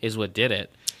is what did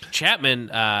it. Chapman,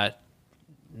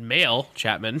 male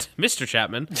Chapman, Mr.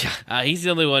 Chapman, he's the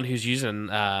only one who's using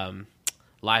live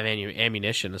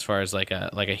ammunition as far as like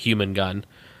a human gun.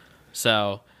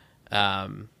 So, I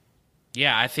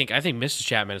think Mr.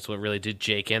 Chapman is what really did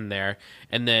Jake in there,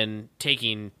 and then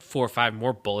taking 4 or 5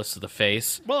 more bullets to the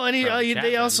face. Well, and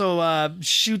they also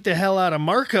shoot the hell out of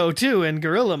Marco too in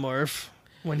Gorilla Morph.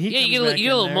 When he you get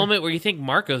a little moment where you think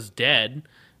Marco's dead.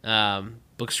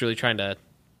 Book's really trying to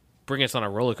bring us on a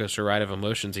roller coaster ride of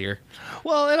emotions here.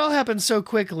 Well, it all happens so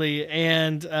quickly,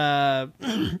 and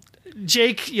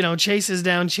Jake, chases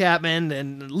down Chapman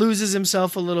and loses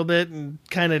himself a little bit and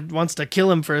kind of wants to kill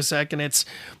him for a second. It's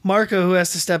Marco who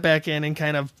has to step back in and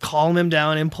kind of calm him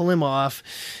down and pull him off.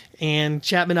 And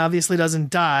Chapman obviously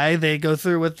doesn't die. They go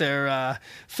through with their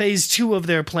phase 2 of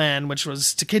their plan, which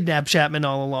was to kidnap Chapman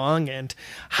all along and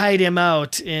hide him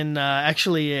out in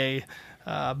actually a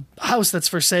house that's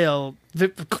for sale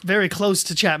very close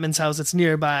to Chapman's house. It's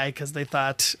nearby because they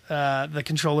thought the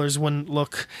controllers wouldn't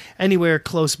look anywhere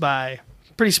close by.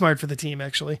 Pretty smart for the team,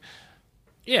 actually.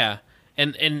 Yeah,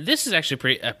 and this is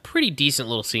actually a pretty decent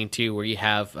little scene, too, where you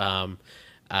have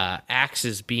Axe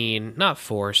is being, not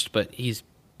forced, but he's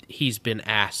been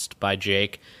asked by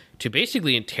Jake to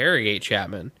basically interrogate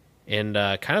Chapman in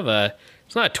kind of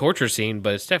it's not a torture scene,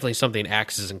 but it's definitely something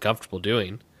Axe isn't comfortable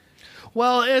doing.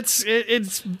 Well, it's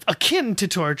akin to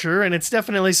torture, and it's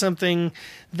definitely something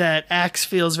that Axe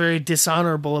feels very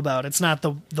dishonorable about. It's not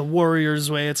the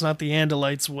Warriors' way. It's not the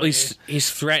Andalites' way. Well, he's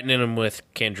threatening him with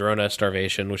Kandrona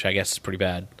starvation, which I guess is pretty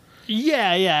bad.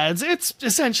 Yeah. It's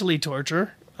essentially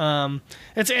torture.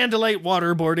 It's Andalite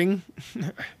waterboarding,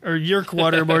 or Yeerk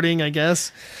waterboarding, I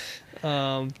guess.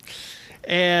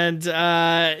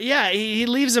 He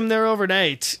leaves him there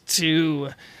overnight to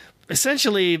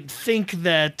essentially think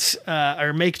that,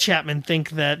 or make Chapman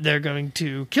think that they're going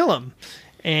to kill him.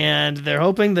 And they're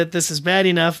hoping that this is bad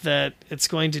enough that it's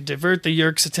going to divert the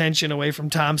Yeerk's attention away from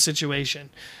Tom's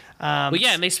situation. And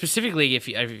they specifically, if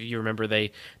you remember,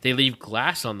 they leave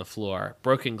glass on the floor,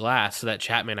 broken glass, so that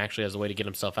Chapman actually has a way to get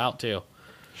himself out, too.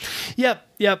 Yep.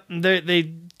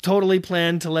 They totally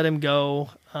plan to let him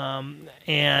go. Another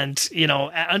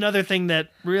thing that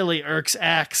really irks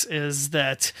Axe is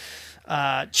that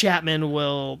Chapman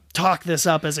will talk this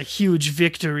up as a huge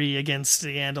victory against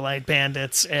the Andalite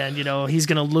bandits, and he's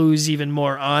going to lose even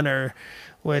more honor,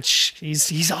 which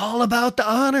he's all about the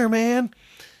honor, man.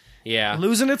 Yeah,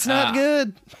 losing it's not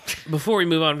good. Before we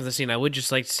move on to the scene, I would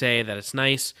just like to say that it's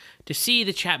nice to see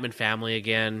the Chapman family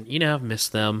again. I've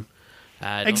missed them.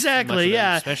 Exactly,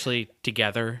 yeah, especially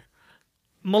together.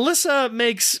 Melissa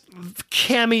makes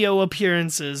cameo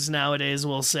appearances nowadays,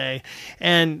 we'll say,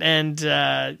 and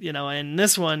in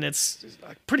this one it's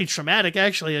pretty traumatic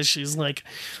actually, as she's like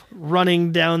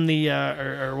running down the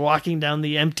or walking down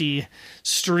the empty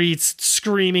streets,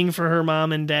 screaming for her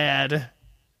mom and dad.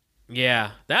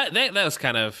 Yeah, that was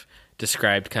kind of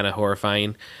described kind of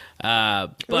horrifying,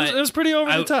 but it was pretty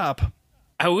over the top.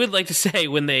 I would like to say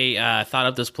when they thought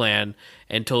up this plan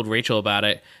and told Rachel about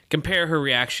it, compare her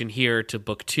reaction here to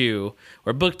Book 2,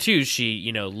 where Book 2,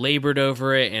 she, labored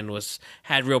over it and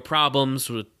had real problems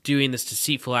with doing this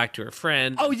deceitful act to her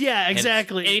friend. Oh, yeah,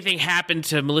 exactly. And if anything happened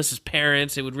to Melissa's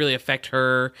parents, it would really affect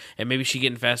her, and maybe she'd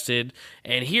get infested.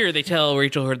 And here they tell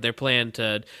Rachel their plan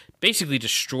to basically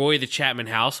destroy the Chapman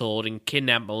household and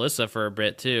kidnap Melissa for a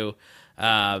bit, too.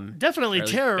 Definitely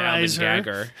terrorize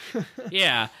her.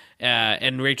 Yeah.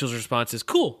 And Rachel's response is,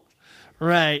 cool.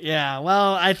 Right, yeah.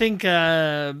 Well, I think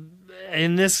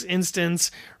in this instance,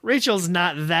 Rachel's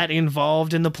not that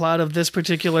involved in the plot of this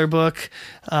particular book,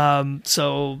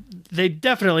 so they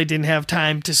definitely didn't have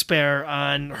time to spare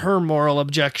on her moral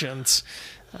objections.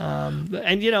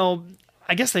 And, you know,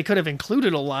 I guess they could have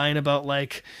included a line about,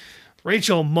 like,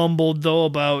 Rachel mumbled, though,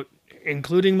 about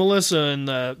including Melissa in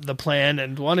the plan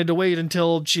and wanted to wait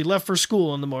until she left for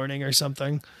school in the morning or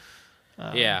something.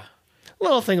 Yeah.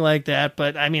 Little thing like that,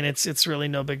 but I mean, it's really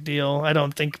no big deal. I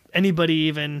don't think anybody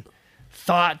even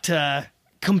thought to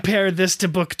compare this to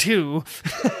book 2.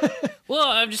 Well,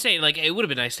 I'm just saying, like, it would have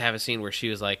been nice to have a scene where she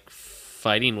was, like,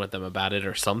 fighting with them about it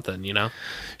or something, you know?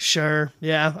 Sure,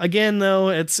 yeah. Again, though,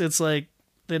 it's like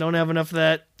they don't have enough of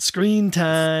that screen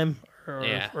time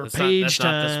or page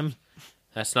time.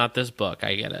 That's not this book.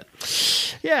 I get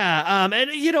it. Yeah,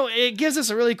 and you know, it gives us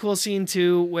a really cool scene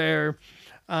too, where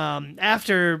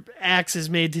after Axe is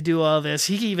made to do all this,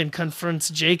 he even confronts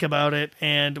Jake about it,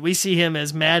 and we see him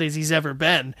as mad as he's ever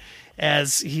been,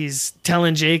 as he's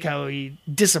telling Jake how he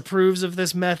disapproves of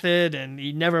this method and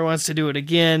he never wants to do it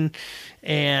again,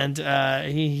 and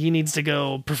he needs to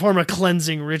go perform a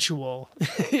cleansing ritual,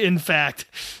 in fact,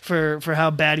 for how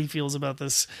bad he feels about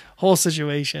this whole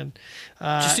situation.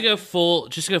 Just to go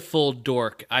full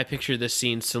dork, I picture this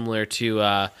scene similar to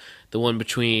the one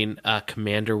between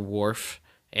Commander Worf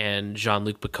and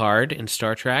Jean-Luc Picard in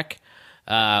Star Trek,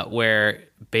 where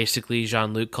basically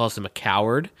Jean-Luc calls him a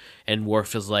coward, and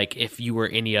Worf is like, "If you were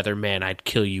any other man, I'd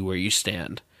kill you where you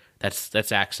stand."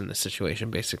 That's Axe in this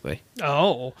situation, basically.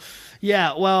 Oh,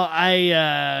 yeah. Well,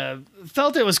 I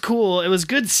felt it was cool. It was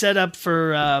good setup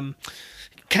for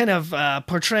kind of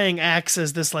portraying Axe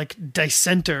as this like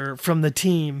dissenter from the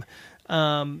team.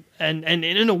 And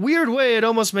in a weird way, it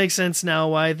almost makes sense now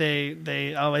why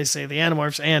they always say the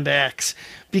Animorphs and Axe,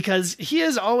 because he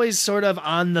is always sort of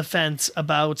on the fence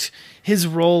about his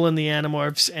role in the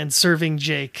Animorphs and serving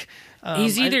Jake.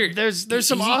 There's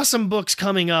some awesome books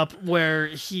coming up where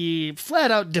he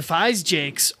flat out defies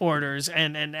Jake's orders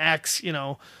and acts, you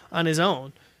know, on his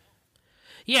own.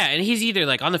 Yeah, and he's either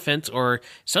like on the fence, or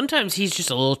sometimes he's just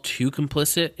a little too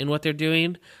complicit in what they're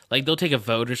doing. Like they'll take a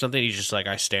vote or something, he's just like,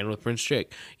 "I stand with Prince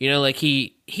Jake." You know, like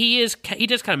he does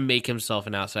kind of make himself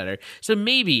an outsider. So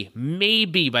maybe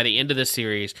by the end of this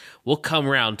series, we'll come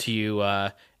around to you,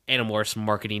 Animorphs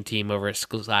marketing team over at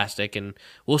Scholastic, and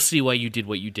we'll see why you did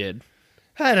what you did.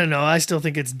 I don't know. I still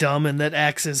think it's dumb and that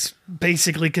Axe is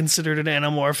basically considered an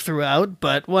Animorph throughout,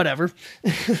 but whatever.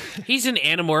 He's an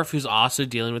Animorph who's also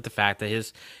dealing with the fact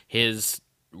that his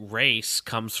race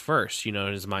comes first, you know,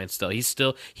 in his mind still.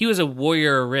 He was a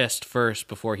warriorist first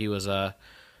before he was an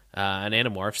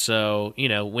Animorph. So, you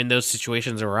know, when those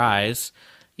situations arise,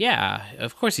 yeah,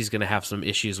 of course he's going to have some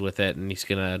issues with it, and he's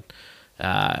going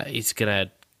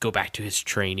to go back to his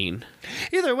training.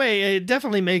 Either way, it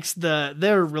definitely makes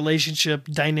their relationship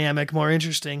dynamic more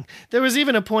interesting. There was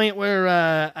even a point where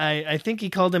I think he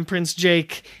called him Prince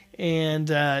Jake, and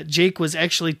Jake was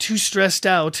actually too stressed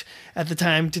out at the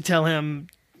time to tell him,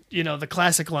 you know, the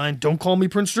classic line, "Don't call me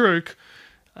Prince Jake."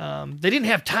 They didn't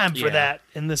have time for that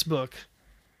in this book.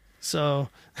 So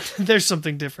there's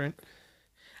something different.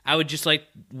 I would just like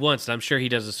once, and I'm sure he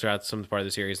does this throughout some part of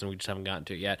the series, and we just haven't gotten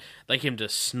to it yet, like him to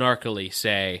snarkily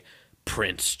say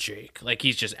Prince Jake. Like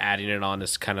he's just adding it on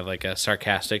as kind of like a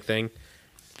sarcastic thing.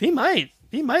 He might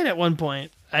at one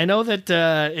point. I know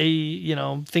that he, you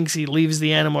know, thinks he leaves the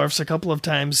Animorphs a couple of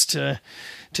times to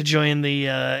join the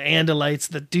Andalites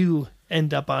that do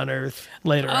end up on Earth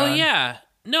later on. Oh yeah,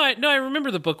 no, I remember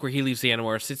the book where he leaves the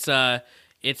Animorphs.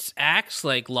 It's Axe,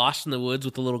 like, lost in the woods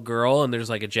with a little girl, and there's,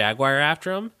 like, a jaguar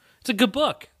after him. It's a good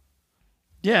book.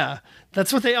 Yeah,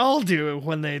 that's what they all do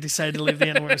when they decide to leave the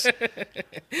Animorphs.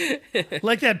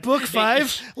 Like that book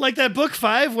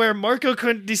 5 where Marco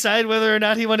couldn't decide whether or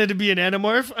not he wanted to be an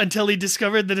Animorph until he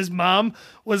discovered that his mom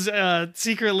was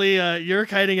secretly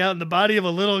Yeerk hiding out in the body of a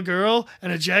little girl,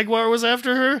 and a jaguar was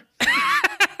after her.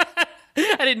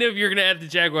 I didn't know if you were going to add the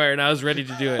jaguar, and I was ready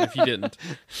to do it if you didn't.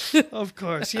 Of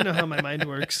course. You know how my mind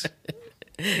works.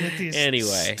 With these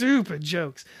anyway. Stupid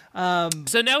jokes.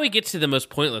 So now we get to the most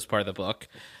pointless part of the book,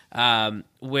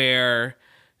 where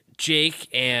Jake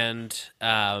and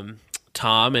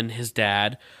Tom and his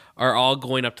dad are all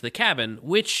going up to the cabin,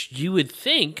 which you would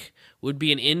think would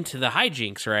be an end to the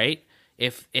hijinks, right?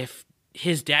 If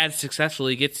his dad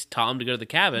successfully gets Tom to go to the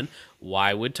cabin,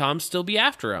 why would Tom still be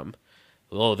after him?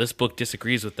 Oh, this book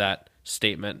disagrees with that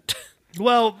statement.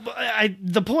 Well,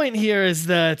 the point here is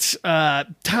that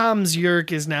Tom's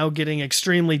Yeerk is now getting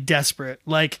extremely desperate.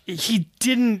 Like, he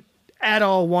didn't at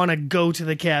all want to go to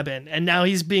the cabin, and now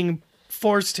he's being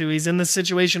forced to. He's in this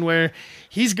situation where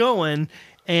he's going,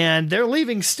 and they're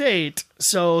leaving state.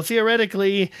 So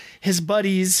theoretically, his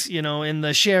buddies, in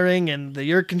the sharing and the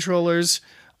Yeerk controllers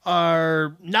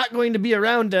are not going to be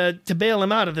around to bail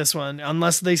him out of this one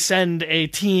unless they send a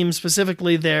team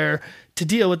specifically there to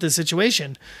deal with the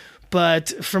situation.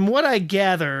 But from what I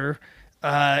gather,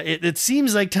 it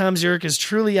seems like Tom Yeerk is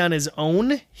truly on his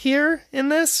own here in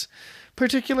this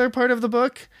particular part of the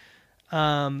book.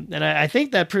 And I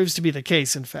think that proves to be the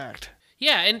case, in fact.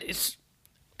 Yeah, and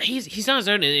he's on his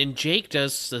own, and Jake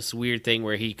does this weird thing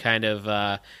where he kind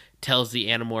of tells the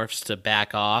Animorphs to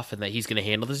back off and that he's going to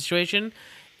handle the situation.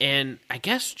 And I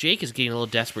guess Jake is getting a little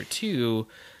desperate too,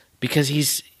 because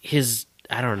his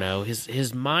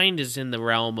mind is in the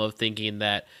realm of thinking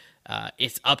that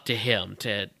it's up to him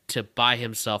to by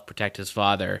himself protect his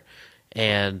father,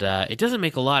 and it doesn't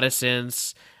make a lot of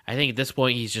sense. I think at this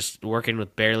point he's just working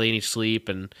with barely any sleep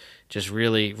and just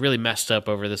really, really messed up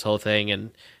over this whole thing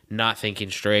and not thinking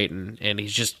straight, and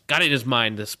he's just got in his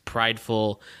mind this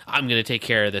prideful, I'm going to take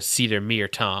care of this, either me or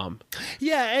Tom.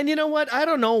 Yeah, and you know what? I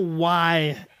don't know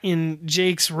why in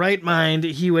Jake's right mind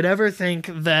he would ever think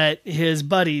that his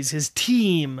buddies, his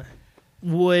team,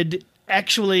 would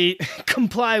actually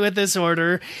comply with this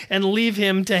order and leave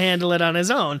him to handle it on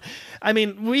his own. I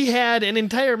mean, we had an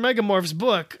entire Megamorphs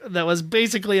book that was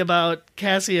basically about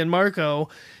Cassie and Marco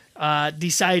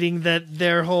deciding that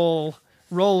their whole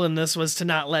role in this was to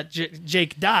not let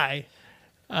Jake die.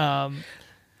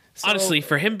 Honestly,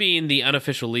 for him being the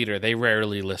unofficial leader, they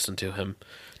rarely listen to him.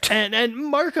 And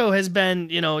Marco has been,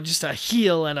 just a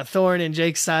heel and a thorn in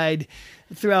Jake's side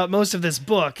throughout most of this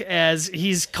book, as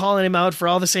he's calling him out for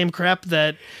all the same crap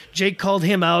that Jake called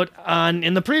him out on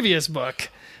in the previous book,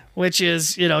 which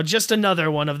is, just another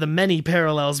one of the many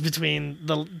parallels between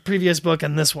the previous book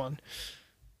and this one.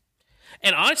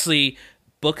 And honestly,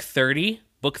 book 30,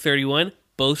 book 31,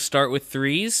 both start with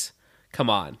threes. Come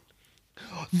on.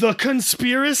 The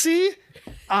conspiracy?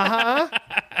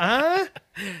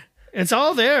 It's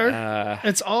all there.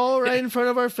 It's all right in front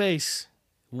of our face.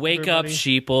 Wake up,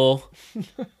 sheeple.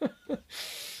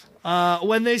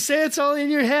 When they say it's all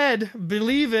in your head,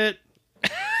 believe it.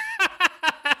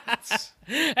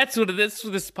 That's what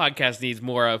this podcast needs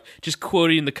more of. Just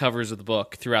quoting the covers of the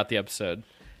book throughout the episode.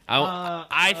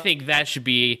 I think that should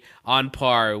be on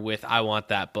par with I Want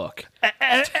That Book.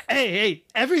 Hey,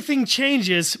 everything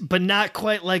changes, but not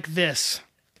quite like this.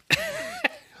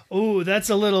 Ooh, that's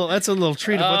a little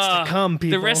treat of what's to come,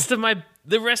 people.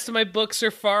 The rest of my books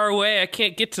are far away. I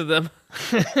can't get to them.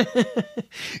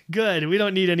 Good. We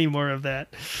don't need any more of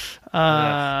that.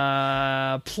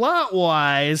 Plot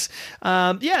wise,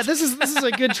 this is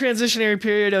a good transitionary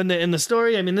period in the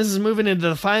story. I mean, this is moving into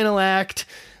the final act.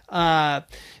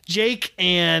 Jake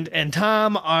and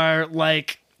Tom are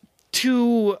like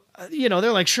two,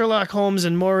 they're like Sherlock Holmes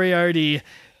and Moriarty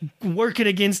working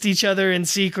against each other in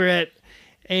secret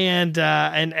and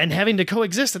having to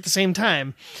coexist at the same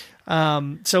time.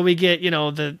 So we get,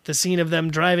 the scene of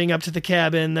them driving up to the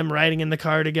cabin, them riding in the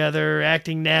car together,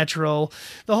 acting natural.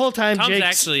 The whole time Tom's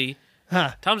actually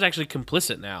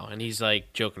complicit now, and he's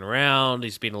like joking around,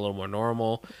 he's being a little more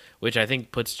normal, which I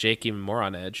think puts Jake even more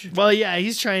on edge. Well, yeah,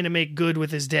 he's trying to make good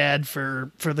with his dad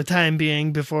for the time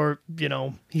being before,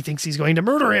 he thinks he's going to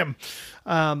murder him.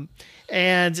 Like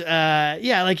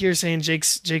you're saying,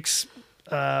 Jake's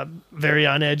very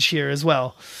on edge here as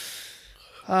well.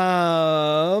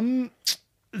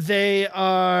 They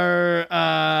are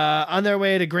on their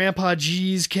way to Grandpa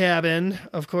G's cabin,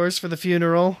 of course, for the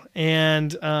funeral.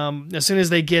 And as soon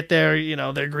as they get there,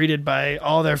 they're greeted by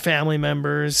all their family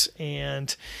members,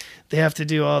 and they have to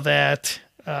do all that,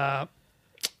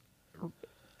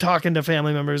 talking to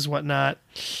family members, whatnot.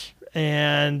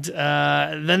 And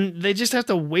then they just have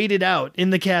to wait it out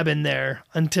in the cabin there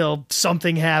until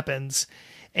something happens.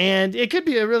 And it could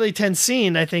be a really tense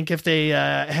scene, I think, if they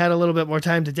had a little bit more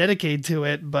time to dedicate to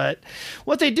it. But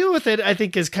what they do with it, I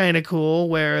think, is kind of cool,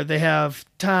 where they have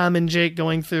Tom and Jake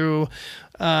going through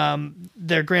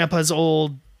their grandpa's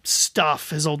old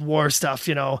stuff, his old war stuff,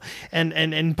 And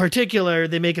in particular,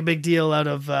 they make a big deal out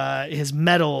of his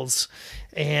medals.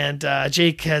 And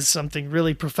Jake has something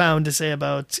really profound to say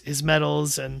about his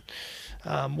medals and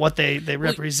what they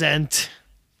represent.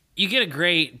 You get a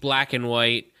great black and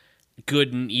white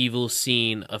good and evil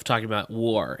scene of talking about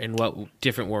war and what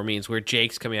different war means, where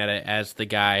Jake's coming at it as the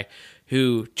guy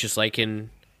who, just like in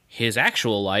his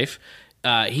actual life,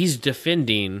 he's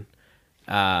defending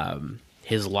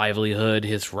his livelihood,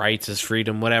 his rights, his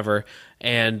freedom, whatever,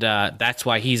 and that's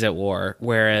why he's at war,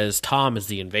 whereas Tom is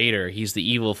the invader. He's the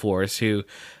evil force who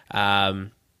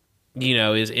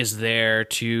is there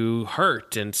to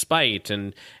hurt and spite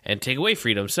and take away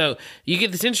freedom. So you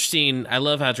get this interesting, I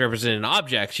love how it's represented in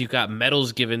objects. You've got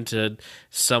medals given to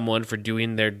someone for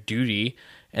doing their duty,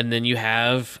 and then you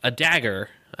have a dagger.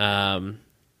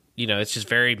 It's just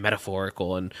very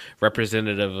metaphorical and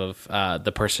representative of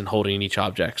the person holding each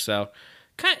object. So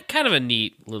kind of a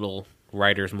neat little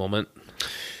writer's moment.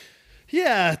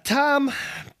 Yeah, Tom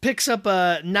picks up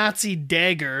a Nazi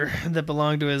dagger that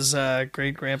belonged to his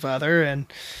great-grandfather, and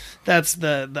that's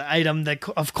the item that,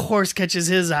 of course, catches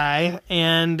his eye.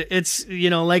 And it's,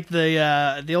 like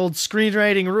the old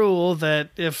screenwriting rule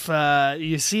that if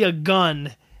you see a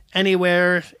gun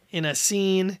anywhere in a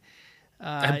scene...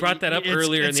 I brought that up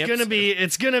earlier in the episode.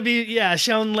 It's gonna be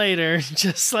shown later,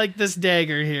 just like this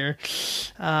dagger here.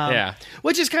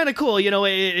 Which is kind of cool.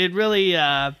 It really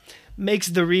makes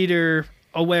the reader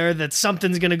aware that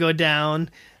something's gonna go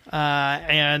down.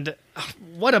 And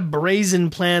what a brazen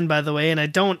plan, by the way. And I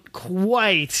don't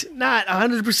not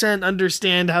 100%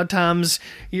 understand how Tom's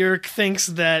Yerk thinks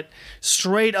that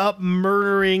straight up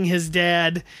murdering his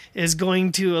dad is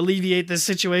going to alleviate the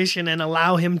situation and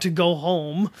allow him to go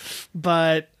home.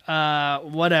 But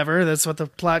whatever, that's what the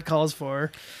plot calls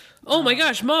for. Oh my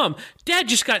gosh, Mom, Dad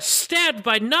just got stabbed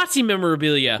by Nazi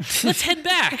memorabilia. Let's head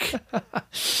back.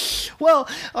 Well,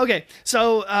 okay,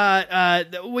 so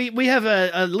we have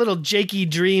a little Jakey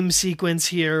dream sequence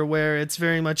here where it's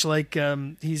very much like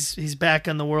he's back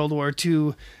on the World War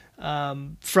II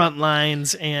front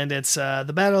lines, and it's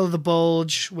the Battle of the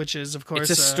Bulge, which is, of course,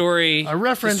 it's a story, a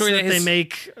reference that they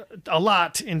make a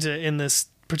lot in this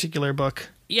particular book.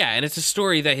 Yeah, and it's a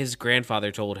story that his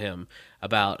grandfather told him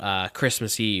about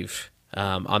Christmas Eve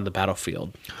on the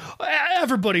battlefield.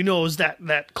 Everybody knows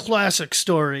that classic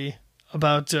story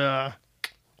about...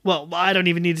 well, I don't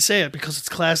even need to say it because it's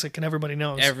classic and everybody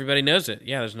knows. Everybody knows it.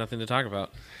 Yeah, there's nothing to talk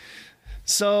about.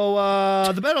 So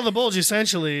the Battle of the Bulge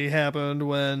essentially happened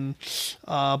when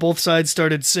both sides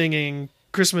started singing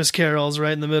Christmas carols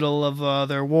right in the middle of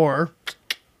their war.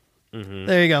 Mm-hmm.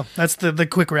 There you go. That's the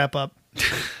quick wrap up.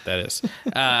 That is.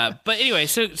 But anyway,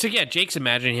 so yeah, Jake's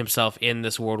imagining himself in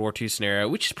this World War II scenario,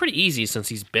 which is pretty easy since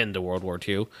he's been to World War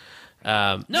II. He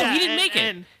didn't make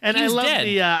it. And he was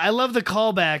dead. I love the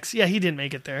callbacks. Yeah, he didn't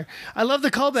make it there. I love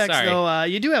the callbacks, though.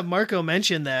 You do have Marco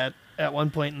mention that at one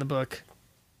point in the book.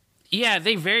 Yeah,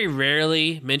 they very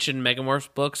rarely mention Megamorphs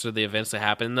books or the events that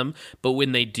happen in them, but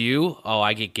when they do,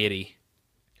 I get giddy.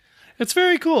 It's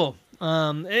very cool.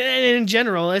 And in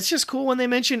general, it's just cool when they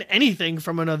mention anything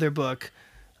from another book.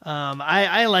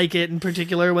 I like it in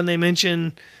particular when they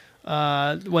mention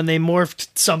when they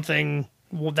morphed something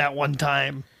that one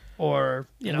time, or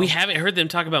we haven't heard them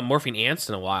talk about morphing ants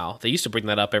in a while. They used to bring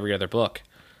that up every other book.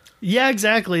 Yeah,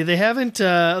 exactly. They haven't.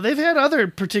 They've had other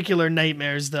particular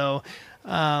nightmares though.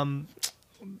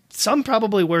 Some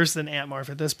probably worse than Antmorph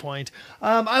at this point.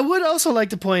 I would also like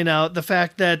to point out the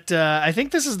fact that I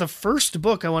think this is the first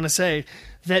book, I want to say,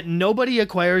 that nobody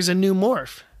acquires a new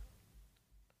morph.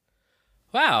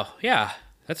 Wow, yeah,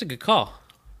 that's a good call.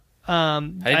 I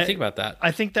didn't think about that.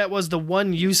 I think that was the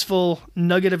one useful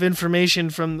nugget of information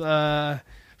from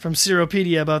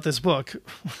Seropedia about this book,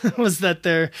 was that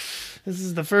this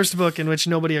is the first book in which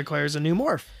nobody acquires a new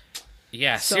morph.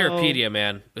 Yeah, Seropedia,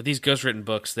 man. With these ghostwritten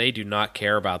books, they do not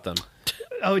care about them.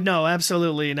 Oh, no,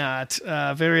 absolutely not.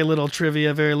 Very little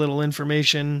trivia, very little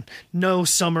information, no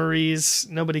summaries.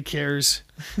 Nobody cares.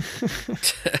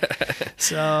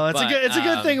 So it's a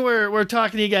good thing we're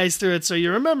talking to you guys through it, so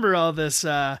you remember all this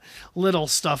little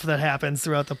stuff that happens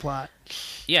throughout the plot.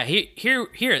 Yeah, here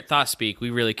at ThoughtSpeak, we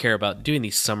really care about doing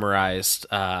these summarized,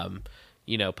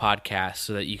 podcasts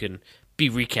so that you can be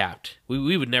recapped.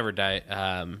 We would never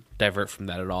divert from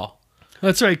that at all.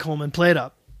 That's right, Coleman. Play it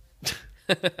up.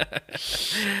 We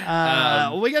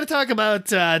got to talk about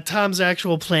Tom's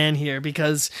actual plan here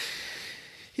because,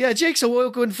 yeah, Jake's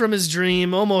awoken from his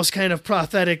dream almost kind of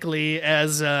prophetically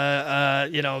as,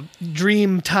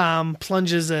 Dream Tom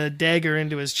plunges a dagger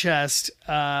into his chest.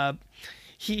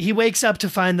 He wakes up to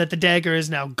find that the dagger is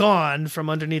now gone from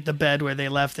underneath the bed where they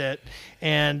left it.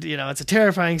 And, it's a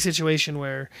terrifying situation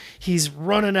where he's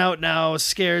running out now,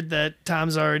 scared that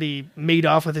Tom's already made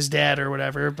off with his dad or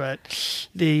whatever. But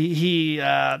he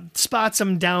spots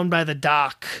him down by the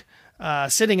dock,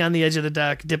 sitting on the edge of the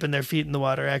dock, dipping their feet in the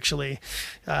water, actually.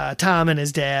 Tom and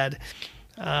his dad.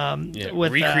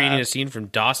 Recreating a scene from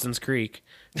Dawson's Creek.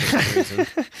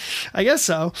 I guess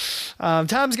so.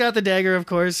 Tom's got the dagger, of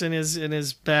course, in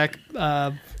his back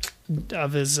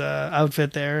of his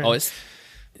outfit there. Oh, it's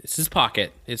his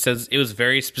pocket. It says it was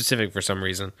very specific for some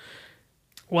reason.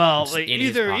 Well, It's like, in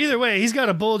his pocket. either way, he's got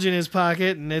a bulge in his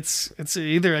pocket, and it's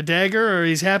either a dagger or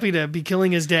he's happy to be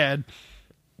killing his dad.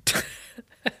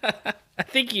 I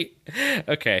think you.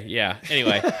 Okay, yeah.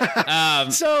 Anyway,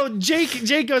 So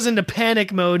Jake goes into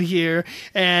panic mode here,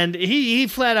 and he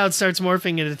flat out starts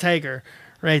morphing into Tiger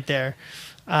right there.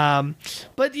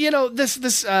 But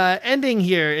this ending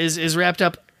here is wrapped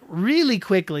up really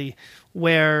quickly,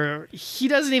 where he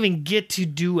doesn't even get to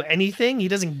do anything. He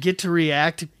doesn't get to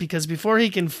react, because before he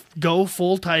can go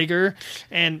full Tiger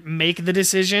and make the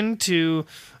decision to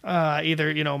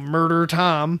either murder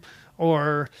Tom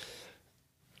or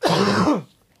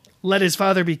let his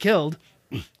father be killed,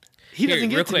 he doesn't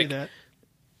real get to quick. do that.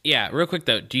 yeah. Real quick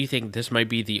though, do you think this might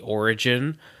be the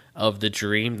origin of the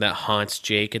dream that haunts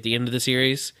Jake at the end of the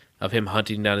series of him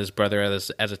hunting down his brother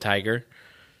as a tiger?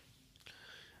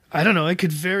 I don't know. It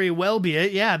could very well be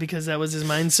it. Yeah, because that was his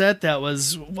mindset. That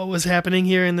was what was happening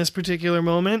here in this particular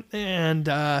moment. And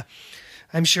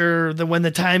I'm sure that when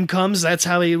the time comes, that's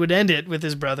how he would end it with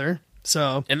his brother.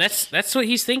 So, And that's what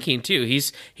he's thinking too.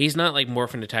 He's not like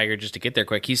morphing to tiger just to get there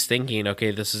quick. He's thinking,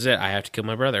 okay, this is it. I have to kill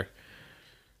my brother.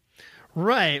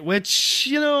 right, which,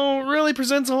 really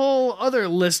presents a whole other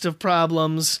list of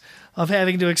problems of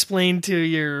having to explain to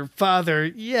your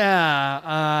father,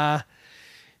 my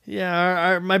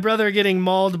brother getting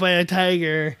mauled by a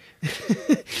tiger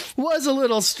was a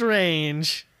little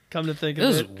strange, come to think It of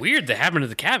was it. weird that happened to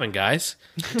the cabin, guys.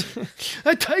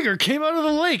 That tiger came out of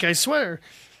the lake, I swear.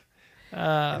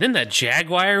 And then that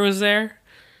jaguar was there.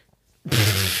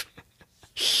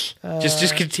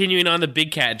 Just continuing on the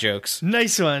big cat jokes.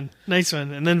 Nice one.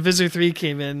 And then Visor 3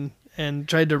 came in and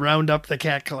tried to round up the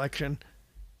cat collection.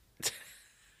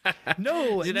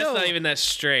 No, See, that's not even that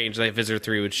strange. Like Visor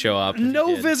 3 would show up. if he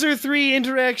no did. Visor 3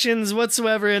 interactions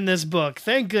whatsoever in this book.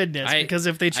 Thank goodness, because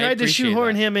if they tried to appreciate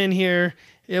shoehorn that. him in here,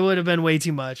 it would have been way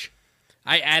too much.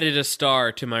 I added a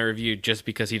star to my review just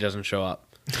because he doesn't show up.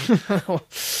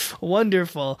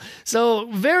 Wonderful. So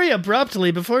very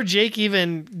abruptly, before Jake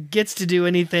even gets to do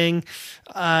anything,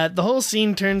 the whole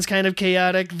scene turns kind of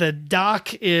chaotic. The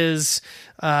dock is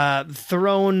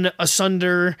thrown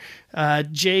asunder.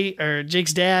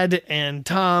 Jake's dad and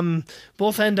Tom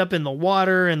both end up in the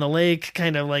water in the lake,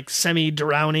 kind of like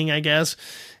semi-drowning, I guess.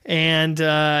 And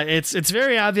it's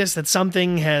very obvious that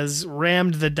something has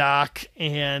rammed the dock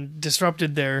and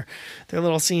disrupted their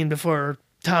little scene before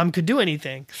Tom could do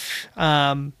anything.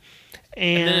 And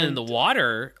then in the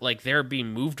water, like they're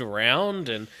being moved around,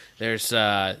 and there's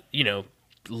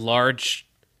large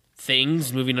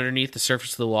things moving underneath the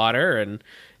surface of the water, and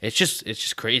it's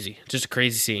just crazy. It's just a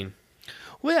crazy scene.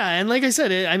 Well, yeah, and like I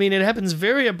said, it happens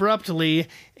very abruptly,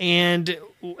 and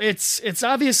it's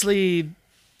obviously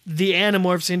the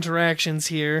Animorphs' interactions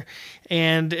here,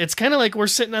 and it's kind of like we're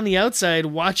sitting on the outside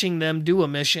watching them do a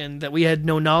mission that we had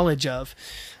no knowledge of,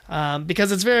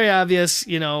 because it's very obvious,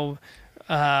 when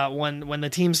the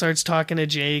team starts talking to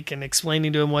Jake and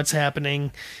explaining to him what's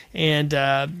happening, and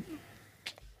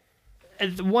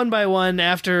one by one,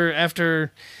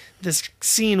 after this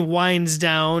scene winds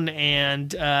down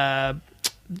and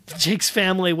Jake's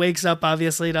family wakes up,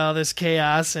 obviously, to all this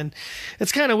chaos, and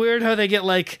it's kind of weird how they get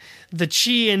like the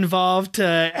Chi involved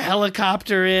to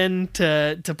helicopter in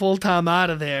to pull Tom out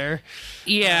of there.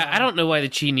 Yeah, I don't know why the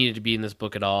Chi needed to be in this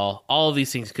book at all. All of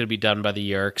these things could be done by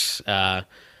the Yeerks,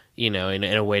 in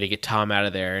a way to get Tom out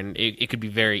of there, and it could be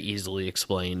very easily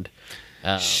explained.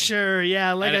 Sure,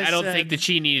 yeah. Like I don't said, think the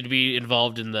Chi needed to be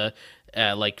involved in the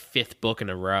fifth book in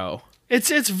a row. It's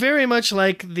very much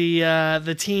like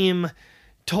the team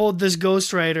told this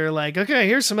ghostwriter, like, okay,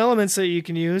 here's some elements that you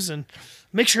can use, and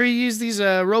make sure you use these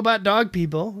robot dog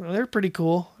people. They're pretty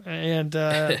cool. And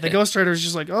the ghostwriter's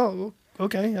just like, oh,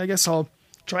 okay, I guess I'll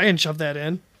try and shove that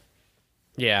in.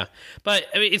 Yeah, but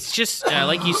it's just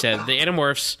like you said, the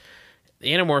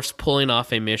Animorphs pulling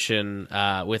off a mission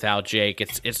without Jake.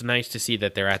 It's nice to see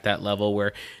that they're at that level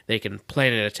where they can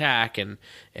plan an attack and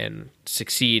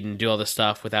succeed and do all this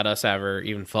stuff without us ever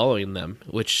even following them,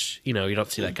 which you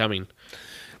don't see that coming.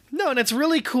 No, and it's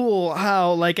really cool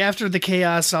how, like, after the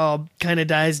chaos all kind of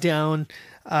dies down,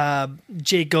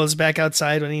 Jake goes back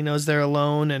outside when he knows they're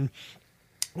alone and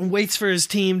waits for his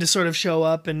team to sort of show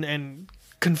up and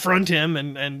confront him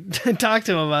and talk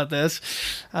to him about this,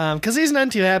 because he's none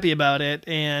too happy about it.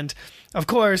 And, of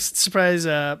course, surprise,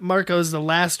 Marco's the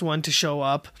last one to show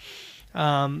up,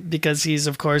 because he's,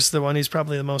 of course, the one who's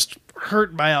probably the most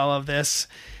hurt by all of this.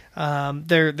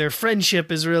 Their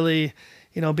friendship is really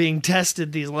being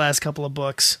tested these last couple of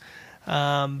books.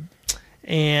 And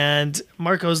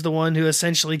Marco's the one who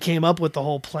essentially came up with the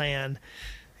whole plan.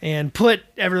 and put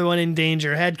everyone in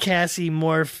danger. Had Cassie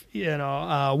morph,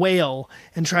 whale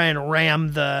and try and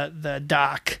ram the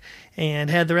dock, and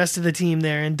had the rest of the team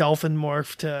there in dolphin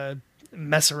morph to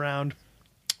mess around.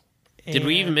 Did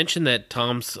we even mention that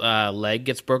Tom's leg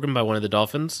gets broken by one of the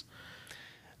dolphins?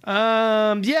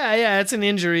 Yeah, it's an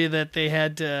injury that they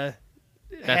had to.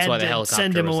 That's why the helicopter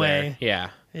send him was away.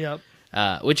 There. Yeah.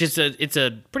 Yep. Which is it's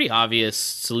a pretty obvious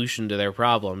solution to their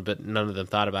problem, but none of them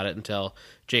thought about it until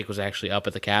Jake was actually up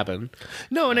at the cabin.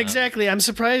 No, and exactly. I'm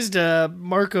surprised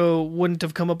Marco wouldn't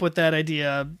have come up with that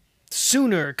idea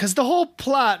sooner, because the whole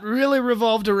plot really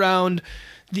revolved around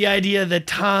the idea that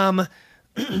Tom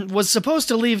was supposed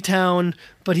to leave town,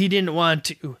 but he didn't want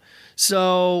to.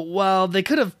 So while they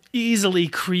could have easily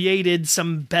created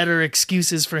some better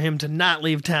excuses for him to not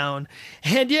leave town,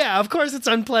 and yeah, of course it's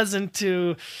unpleasant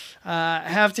to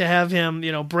have him,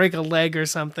 break a leg or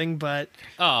something, but...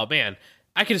 Oh, man.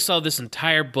 I could have solved this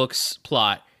entire book's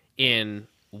plot in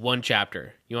one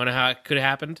chapter. You want to know how it could have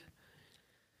happened?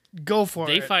 Go for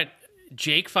it.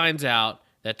 Jake finds out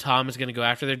that Tom is going to go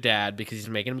after their dad because he's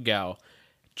making him go.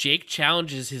 Jake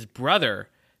challenges his brother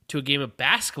to a game of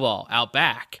basketball out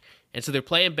back. And so they're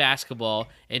playing basketball,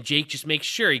 and Jake just makes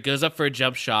sure he goes up for a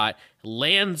jump shot,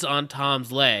 lands on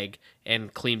Tom's leg,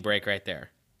 and clean break right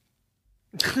there.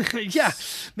 Yeah,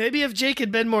 maybe if Jake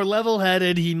had been more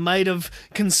level-headed, he might have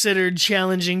considered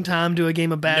challenging Tom to a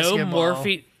game of basketball.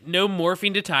 No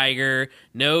morphing to Tiger,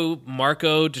 no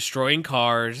Marco destroying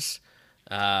cars.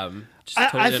 I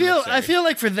feel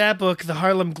like for that book, the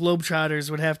Harlem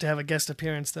Globetrotters would have to have a guest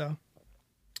appearance, though.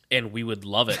 And we would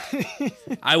love it.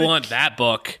 I want that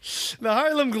book. The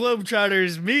Harlem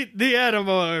Globetrotters meet the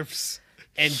Animorphs.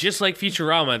 And just like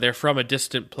Futurama, they're from a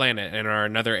distant planet and are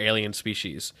another alien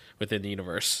species within the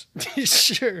universe.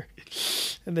 Sure.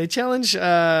 And they challenge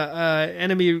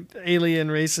enemy alien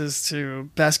races to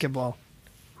basketball.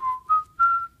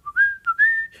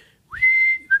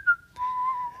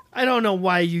 I don't know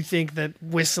why you think that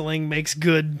whistling makes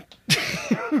good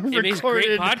it makes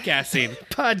great podcasting.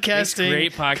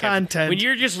 Great content. When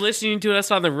you're just listening to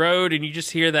us on the road and you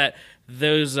just hear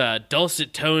those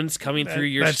dulcet tones coming through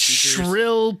your speakers. That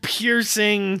shrill,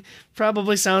 piercing,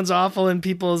 probably sounds awful in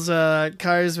people's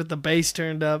cars with the bass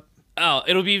turned up. Oh,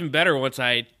 it'll be even better once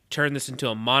I turn this into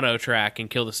a mono track and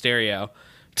kill the stereo.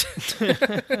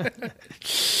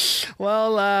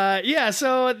 Well,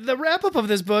 so the wrap-up of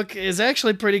this book is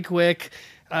actually pretty quick.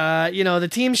 The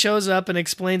team shows up and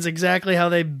explains exactly how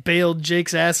they bailed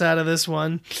Jake's ass out of this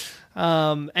one.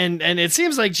 And it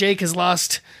seems like Jake has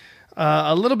lost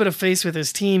a little bit of face with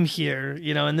his team here,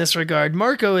 in this regard.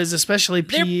 Marco is especially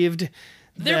peeved.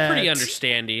 They're pretty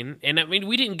understanding. And I mean,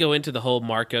 we didn't go into the whole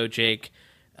Marco-Jake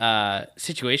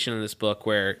situation in this book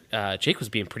where Jake was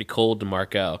being pretty cold to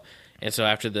Marco. And so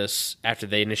after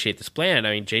they initiate this plan,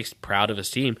 I mean, Jake's proud of his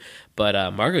team, but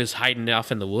Marco's hiding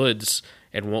off in the woods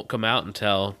and won't come out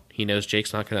until he knows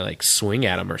Jake's not going to swing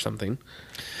at him or something.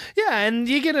 Yeah, and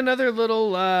you get another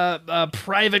little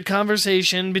private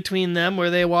conversation between them where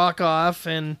they walk off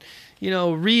and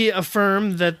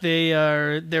reaffirm that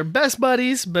they're best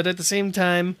buddies, but at the same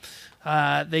time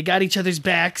they got each other's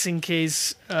backs in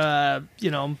case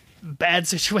bad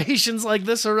situations like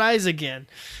this arise again.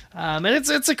 And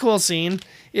it's a cool scene.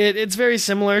 It's very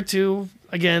similar to,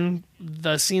 again,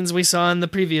 the scenes we saw in the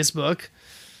previous book.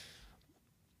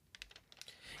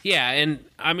 Yeah, and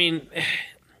I mean,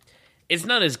 it's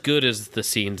not as good as the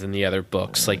scenes in the other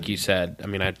books, like you said. I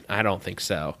mean, I don't think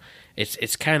so.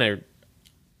 It's kind of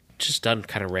just done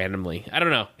kind of randomly. I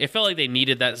don't know. It felt like they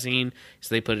needed that scene,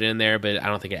 so they put it in there, but I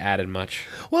don't think it added much.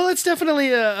 Well, it's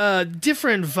definitely a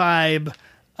different vibe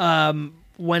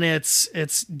when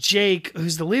it's Jake,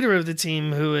 who's the leader of the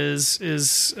team, who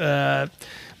is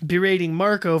berating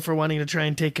Marco for wanting to try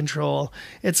and take control.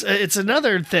 It's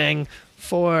another thing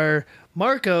for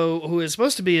Marco, who is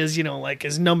supposed to be his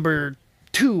number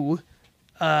 2,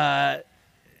 and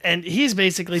he's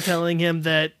basically telling him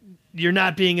that you're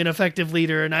not being an effective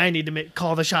leader, and I need to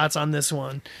call the shots on this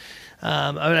one.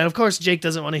 And of course, Jake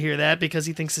doesn't want to hear that because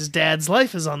he thinks his dad's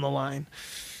life is on the line.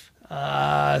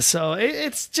 So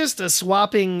it's just a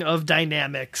swapping of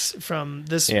dynamics from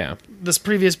this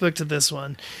previous book to this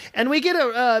one. And we get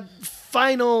a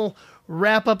final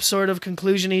wrap-up sort of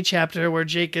conclusion-y chapter where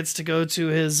Jake gets to go to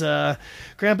his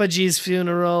Grandpa G's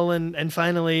funeral and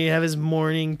finally have his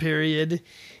mourning period.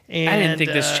 And, I didn't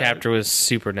think this chapter was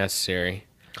super necessary.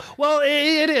 Well,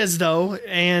 it is, though,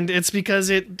 and it's because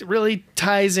it really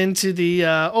ties into the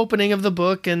opening of the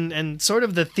book and sort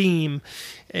of the theme.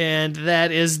 And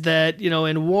that is that,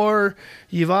 in war,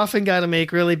 you've often got to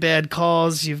make really bad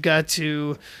calls. You've got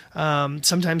to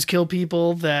sometimes kill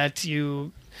people that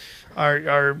you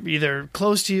are either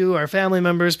close to you, or family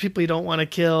members, people you don't want to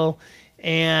kill.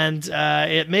 And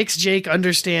it makes Jake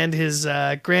understand his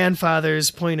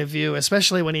grandfather's point of view,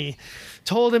 especially when he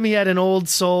told him he had an old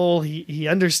soul. He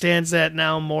understands that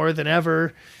now more than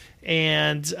ever.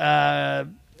 And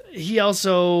he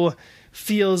also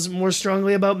feels more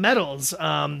strongly about metals.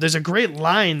 There's a great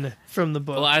line from the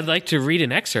book. Well, I'd like to read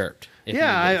an excerpt.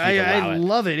 Yeah, I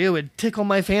love it. It would tickle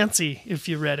my fancy if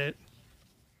you read it.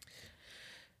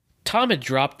 Tom had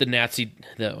dropped the Nazi.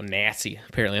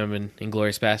 Apparently, I'm in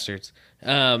Inglourious Bastards.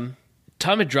 Tom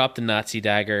had dropped the Nazi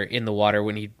dagger in the water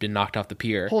when he'd been knocked off the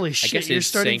pier. Holy shit! You're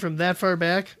starting from that far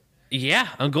back. Yeah,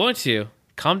 I'm going to.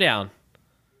 Calm down.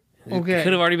 Okay. It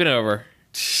could have already been over.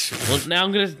 Well, now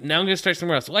I'm gonna start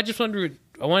somewhere else. Well,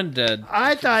 I wanted to.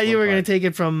 I thought you were gonna take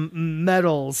it from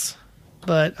metals,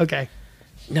 but okay.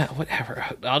 No, whatever.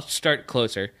 I'll start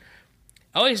closer.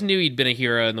 I always knew he'd been a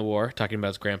hero in the war, talking about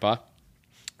his grandpa,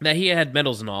 that he had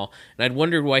medals and all, and I'd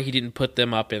wondered why he didn't put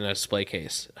them up in a display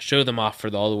case, show them off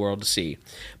for all the world to see.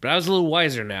 But I was a little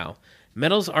wiser now.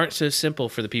 Medals aren't so simple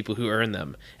for the people who earn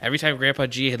them. Every time Grandpa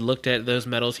G had looked at those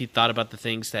medals, he thought about the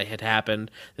things that had happened,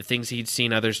 the things he'd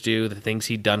seen others do, the things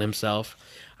he'd done himself.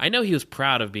 I know he was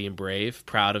proud of being brave,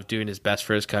 proud of doing his best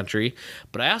for his country,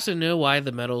 but I also know why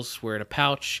the medals were in a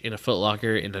pouch, in a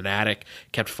footlocker, in an attic,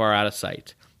 kept far out of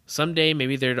sight. Someday,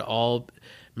 maybe there'll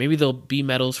be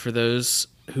medals for those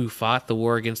who fought the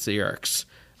war against the Yeerks.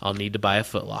 I'll need to buy a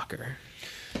footlocker.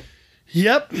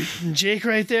 Yep, Jake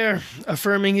right there,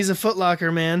 affirming he's a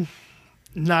footlocker man,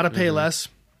 not a Payless.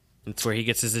 That's where he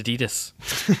gets his Adidas.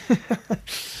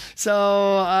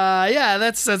 So, yeah,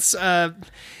 that's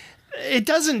it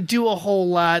doesn't do a whole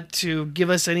lot to give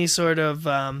us any sort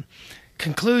of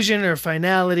conclusion or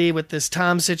finality with this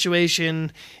Tom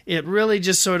situation. It really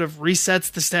just sort of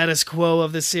resets the status quo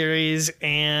of the series,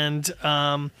 and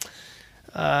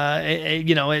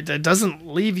it doesn't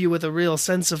leave you with a real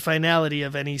sense of finality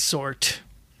of any sort.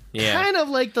 Yeah, kind of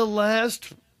like the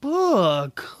last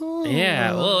book. Oh.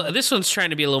 Yeah, well, this one's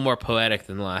trying to be a little more poetic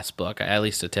than the last book, at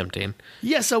least attempting.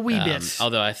 Yes, a wee bit.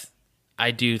 Although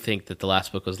I do think that the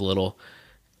last book was a little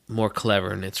more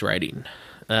clever in its writing.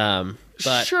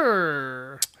 But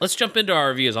sure. Let's jump into our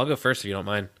reviews. I'll go first if you don't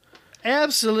mind.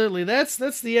 Absolutely. That's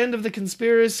the end of the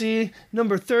conspiracy.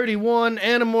 Number 31,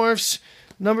 Animorphs.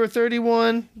 Number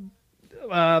 31.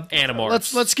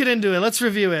 Animorphs. Let's get into it. Let's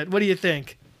review it. What do you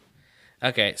think?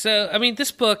 Okay, so I mean,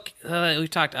 this book we've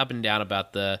talked up and down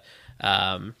about the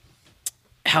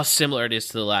how similar it is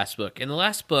to the last book. In the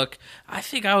last book, I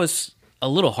think I was a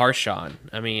little harsh on.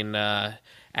 I mean,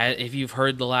 if you've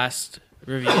heard the last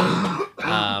review,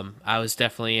 I was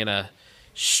definitely in a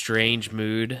strange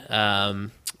mood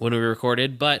when we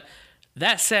recorded. But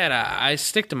that said, I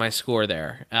stick to my score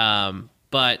there.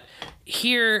 But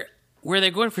here, where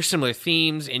they're going for similar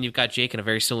themes, and you've got Jake in a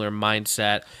very similar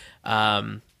mindset,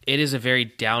 it is a very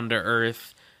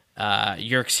down-to-earth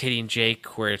Yeerks hitting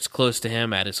Jake where it's close to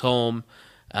him at his home.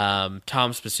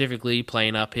 Tom specifically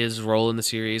playing up his role in the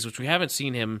series, which we haven't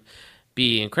seen him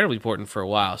be incredibly important for a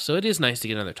while. So it is nice to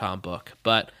get another Tom book.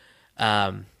 But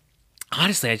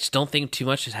honestly, I just don't think too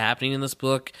much is happening in this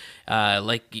book.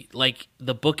 Like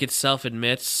the book itself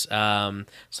admits,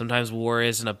 sometimes war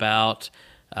isn't about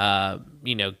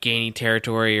gaining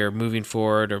territory or moving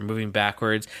forward or moving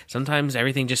backwards. Sometimes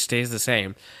everything just stays the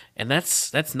same. And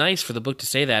that's nice for the book to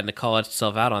say that and to call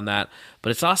itself out on that.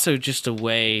 But it's also just a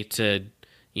way to,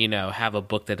 have a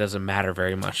book that doesn't matter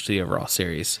very much to the overall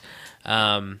series.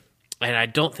 And I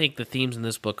don't think the themes in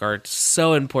this book are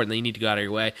so important that you need to go out of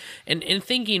your way. And in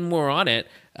thinking more on it,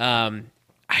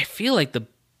 I feel like the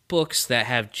books that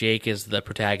have Jake as the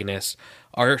protagonist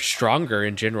are stronger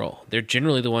in general. They're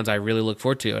generally the ones I really look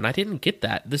forward to, and I didn't get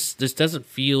that. This doesn't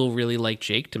feel really like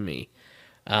Jake to me.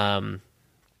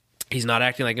 He's not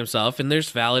acting like himself, and there's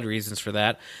valid reasons for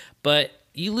that, but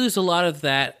you lose a lot of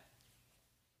that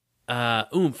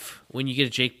oomph when you get a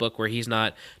Jake book where he's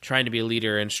not trying to be a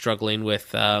leader and struggling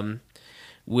with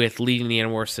leading the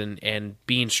Animorphs and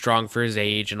being strong for his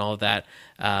age and all of that,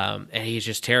 and he's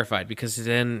just terrified because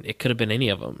then it could have been any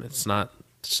of them. It's not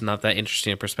that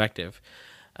interesting a perspective.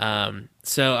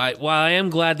 So while I am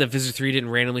glad that Visitor 3 didn't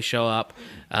randomly show up,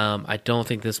 I don't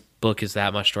think this book is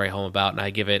that much to write home about, and I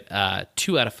give it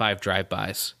 2 out of 5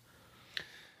 drive-bys.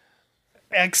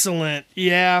 Excellent.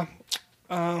 Yeah.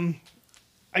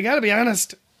 I gotta be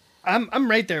honest, I'm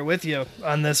right there with you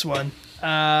on this one.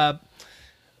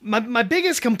 My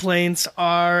biggest complaints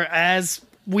are, as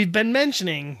we've been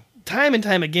mentioning time and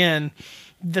time again,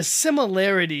 the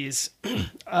similarities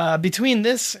between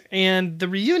this and the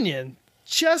reunion,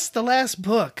 just the last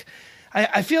book.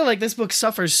 I feel like this book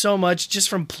suffers so much just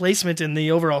from placement in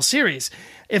the overall series.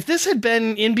 If this had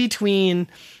been in between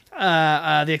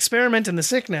the Experiment and the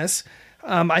Sickness,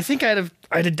 I think I'd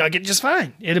have dug it just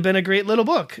fine. It'd have been a great little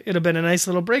book. It'd have been a nice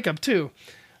little breakup too.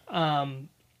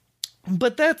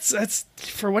 But that's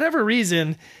for whatever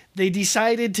reason they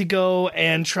decided to go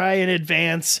and try and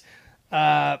advance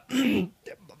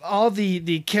all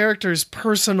the characters'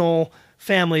 personal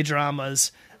family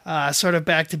dramas sort of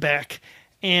back to back.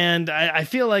 And I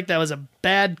feel like that was a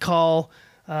bad call.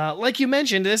 Like you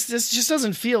mentioned, this just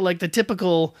doesn't feel like the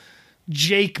typical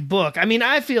Jake book. I mean,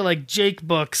 I feel like Jake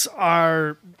books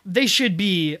they should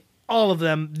be, all of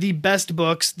them, the best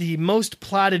books, the most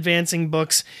plot advancing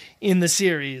books in the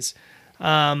series.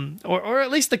 Or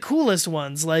at least the coolest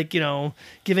ones, like,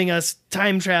 giving us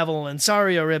time travel and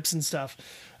Sario rips and stuff.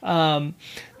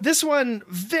 This one,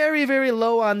 very, very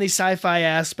low on the sci-fi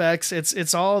aspects.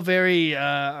 It's all very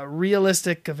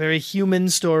realistic, a very human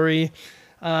story.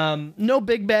 No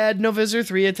big bad, no Visser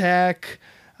 3 attack.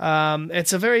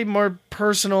 It's a very more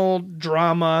personal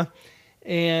drama,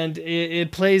 and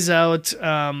it plays out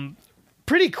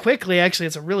pretty quickly. Actually,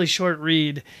 it's a really short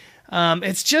read.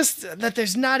 It's just that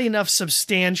there's not enough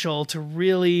substantial to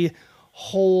really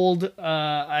hold,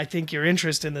 I think, your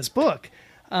interest in this book.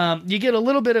 You get a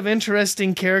little bit of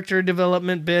interesting character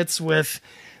development bits with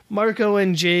Marco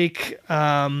and Jake.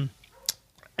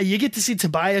 You get to see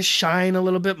Tobias shine a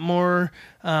little bit more.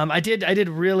 I did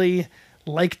really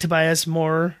like Tobias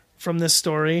more from this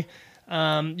story.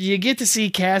 You get to see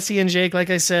Cassie and Jake, like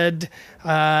I said,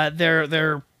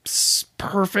 their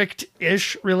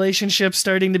perfect-ish relationship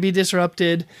starting to be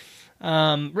disrupted.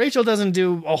 Rachel doesn't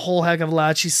do a whole heck of a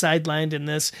lot. She's sidelined in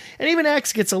this. And even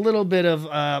X gets a little bit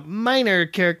of minor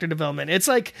character development. It's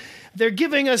like they're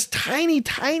giving us tiny,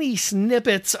 tiny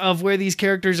snippets of where these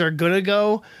characters are going to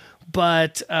go,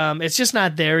 but it's just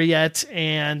not there yet.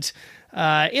 And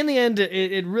in the end,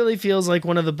 it really feels like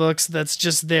one of the books that's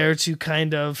just there to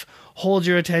kind of hold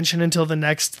your attention until the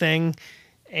next thing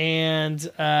and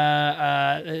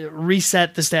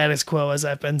reset the status quo, as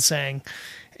I've been saying.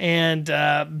 And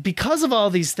because of all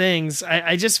these things,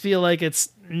 I just feel like it's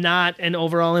not an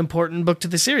overall important book to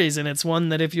the series. And it's one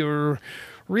that if you're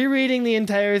rereading the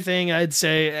entire thing, I'd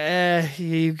say,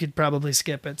 you could probably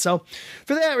skip it. So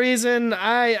for that reason,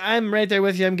 I'm right there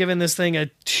with you. I'm giving this thing a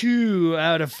 2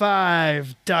 out of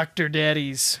 5 Dr.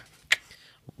 Daddies.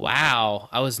 Wow.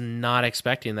 I was not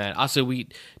expecting that. Also, we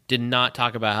did not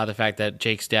talk about how the fact that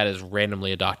Jake's dad is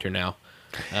randomly a doctor now.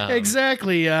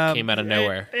 Exactly. Came out of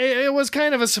nowhere. It was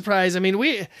kind of a surprise. I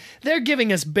mean, they're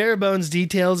giving us bare bones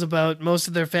details about most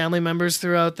of their family members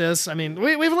throughout this. I mean,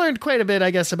 we've learned quite a bit,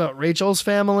 I guess, about Rachel's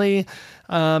family,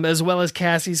 as well as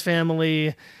Cassie's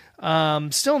family.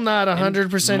 Still not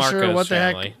 100% sure what the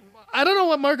family. heck. I don't know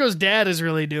what Marco's dad is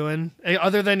really doing,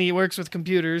 other than he works with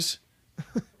computers.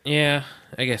 Yeah,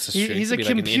 I guess it's true. He's a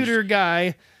computer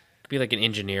guy. Be like an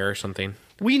engineer or something.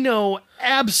 We know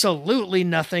absolutely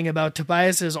nothing about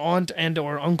Tobias's aunt and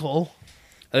or uncle.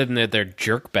 Other than that, they're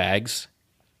jerk bags.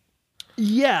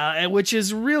 Yeah, which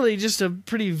is really just a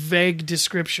pretty vague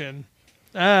description.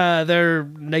 They're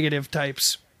negative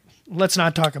types. Let's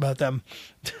not talk about them.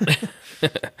 But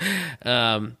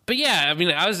yeah, I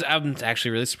mean, I'm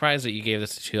actually really surprised that you gave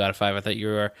this a 2 out of 5. I thought you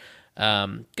were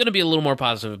going to be a little more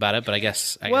positive about it, but I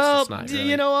guess it's not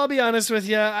really. I'll be honest with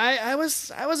you. I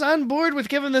was on board with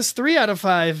giving this 3 out of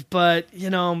 5, but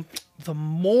the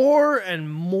more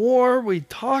and more we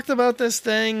talked about this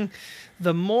thing,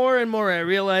 the more and more I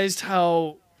realized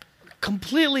how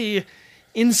completely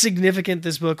insignificant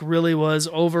this book really was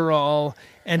overall,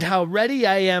 and how ready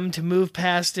I am to move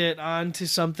past it onto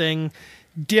something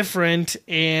different.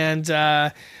 And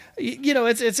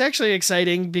it's actually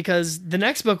exciting because the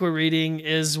next book we're reading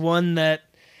is one that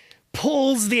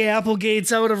pulls the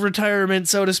Applegates out of retirement,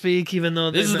 so to speak, even though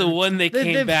this is the one they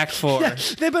came back for. Yeah,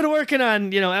 they've been working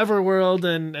on, Everworld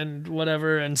and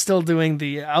whatever, and still doing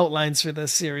the outlines for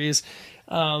this series.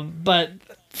 But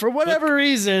for whatever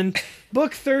reason,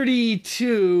 book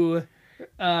 32,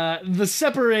 The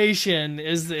Separation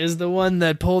is the one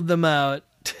that pulled them out.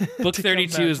 Book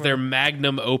 32 is their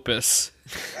magnum opus.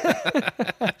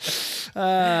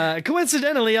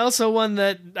 Coincidentally, also one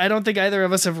that I don't think either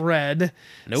of us have read.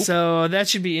 Nope. So that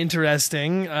should be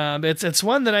interesting. It's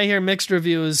one that I hear mixed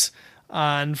reviews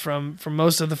on from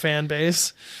most of the fan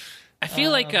base. I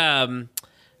feel like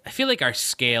our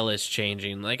scale is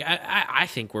changing. Like I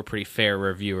think we're pretty fair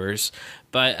reviewers,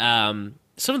 but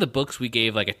some of the books we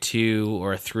gave like a 2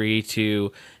 or a 3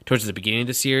 to towards the beginning of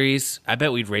the series, I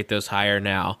bet we'd rate those higher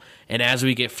now. And as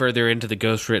we get further into the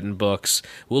ghost-written books,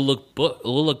 we'll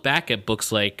look back at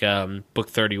books like book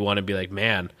 31 and be like,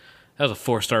 man, that was a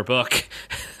 4-star book.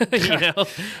 You know?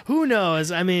 Who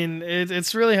knows? I mean,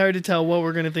 it's really hard to tell what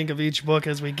we're going to think of each book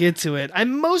as we get to it.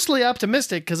 I'm mostly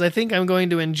optimistic because I think I'm going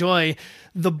to enjoy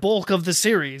the bulk of the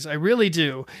series. I really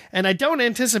do. And I don't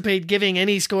anticipate giving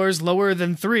any scores lower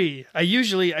than 3. I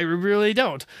really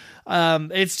don't.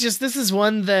 It's just, this is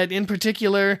one that in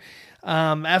particular,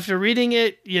 after reading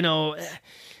it, you know,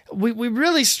 we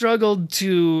really struggled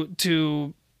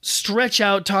to stretch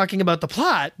out talking about the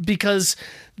plot because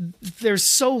there's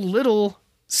so little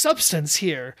substance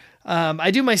here.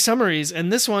 I do my summaries,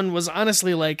 and this one was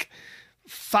honestly like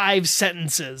 5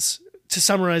 sentences to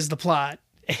summarize the plot,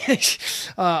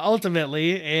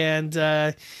 ultimately. And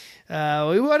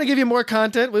we want to give you more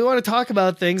content. We want to talk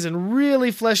about things and really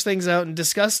flesh things out and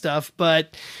discuss stuff.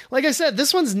 But like I said,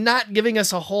 this one's not giving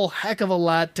us a whole heck of a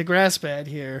lot to grasp at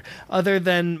here, other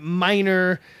than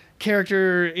minor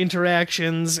character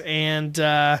interactions and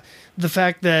the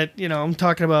fact that, you know, I'm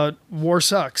talking about war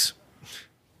sucks.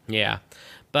 Yeah.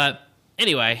 But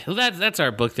anyway, that's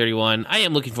our book 31. I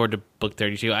am looking forward to book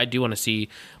 32. I do want to see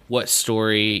what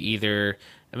story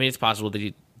it's possible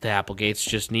that the Applegates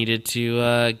just needed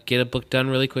to get a book done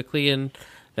really quickly, and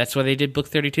that's why they did book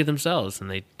 32 themselves,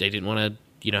 and they didn't want to,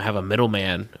 you know, have a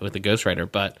middleman with the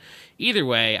ghostwriter. But either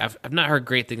way, I've not heard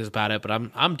great things about it, but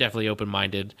I'm definitely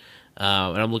open-minded,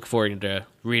 and I'm looking forward to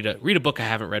read a book I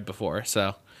haven't read before,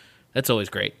 so that's always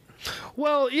great.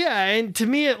 Well, yeah, and to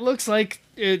me it looks like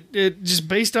it just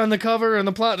based on the cover and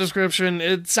the plot description,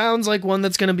 it sounds like one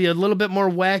that's going to be a little bit more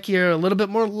wackier, a little bit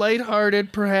more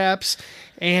lighthearted perhaps,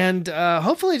 and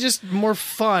hopefully just more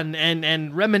fun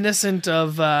and reminiscent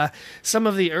of some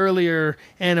of the earlier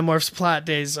Animorphs plot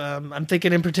days. I'm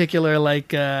thinking in particular like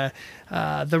The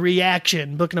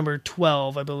Reaction, book number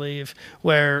 12, I believe,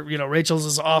 where, you know, Rachel's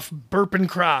is off burping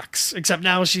Crocs, except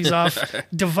now she's off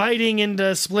dividing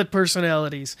into split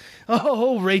personalities.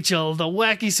 Oh, Rachel, the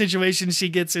wacky situation she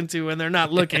gets into when they're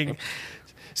not looking.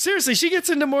 Seriously, she gets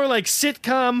into more like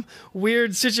sitcom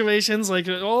weird situations, like,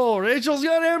 oh, Rachel's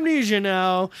got amnesia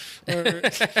now, or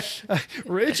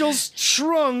Rachel's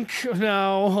shrunk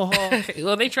now.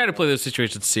 Well, they try to play those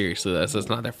situations seriously, though, so it's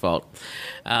not their fault.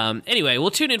 Anyway,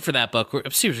 we'll tune in for that book.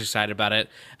 I'm super excited about it.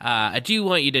 I do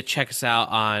want you to check us out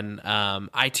on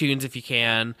iTunes if you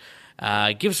can.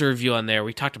 Give us a review on there.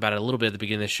 We talked about it a little bit at the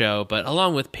beginning of the show, but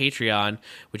along with Patreon,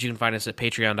 which you can find us at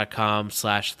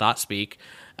patreon.com/ThoughtSpeak.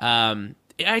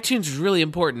 iTunes is really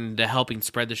important to helping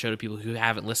spread the show to people who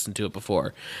haven't listened to it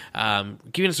before.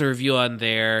 Giving us a review on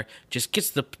there just gets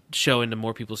the show into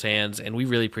more people's hands, and we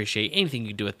really appreciate anything you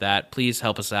can do with that. Please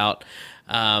help us out.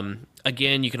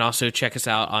 Again, you can also check us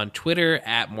out on Twitter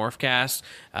at Morphcast.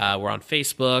 We're on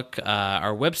Facebook.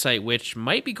 Our website, which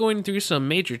might be going through some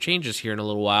major changes here in a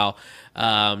little while,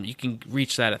 you can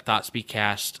reach that at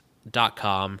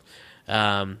ThoughtSpeakCast.com.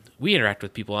 We interact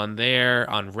with people on there,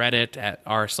 on Reddit at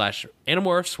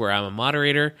r/Animorphs, where I'm a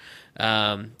moderator.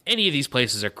 Any of these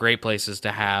places are great places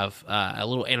to have a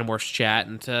little Animorphs chat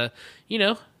and to, you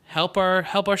know, help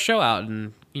our show out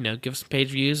and, you know, give some page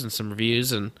views and some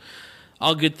reviews and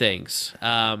all good things.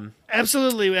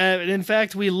 Absolutely. In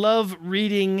fact, we love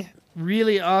reading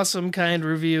really awesome kind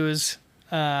reviews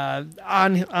on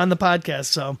the podcast.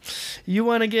 So you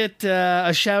want to get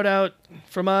a shout out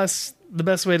from us, the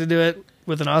best way to do it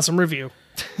with an awesome review.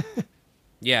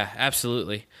 Yeah,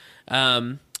 absolutely.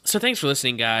 So thanks for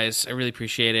listening, guys. I really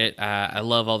appreciate it. I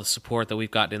love all the support that we've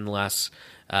gotten in the last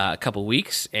couple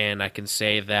weeks, and I can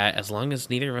say that as long as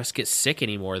neither of us get sick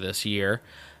anymore this year,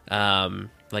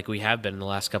 like we have been in the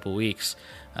last couple weeks,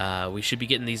 we should be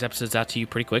getting these episodes out to you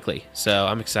pretty quickly. So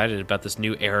I'm excited about this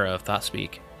new era of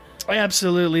ThoughtSpeak.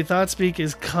 Absolutely. ThoughtSpeak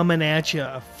is coming at you.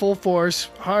 Full force,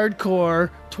 hardcore,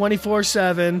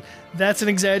 24/7. That's an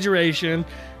exaggeration.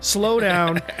 Slow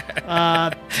down.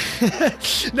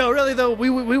 No, really, though, we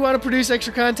want to produce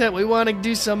extra content. We want to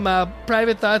do some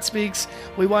private ThoughtSpeaks.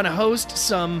 We want to host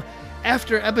some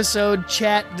after-episode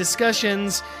chat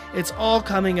discussions. It's all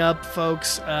coming up,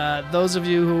 folks. Those of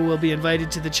you who will be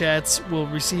invited to the chats will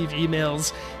receive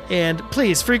emails. And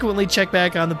please, frequently check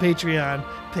back on the Patreon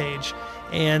page.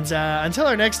 And until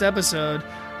our next episode,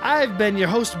 I've been your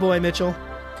host, Boy Mitchell.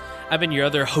 I've been your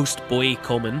other host, Boy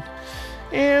Coleman.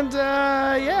 And,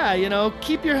 yeah, you know,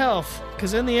 keep your health,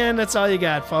 because in the end, that's all you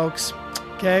got, folks.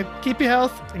 Okay? Keep your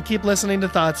health and keep listening to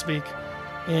ThoughtSpeak.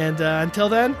 And until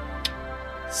then,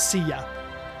 see ya.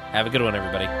 Have a good one,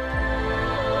 everybody.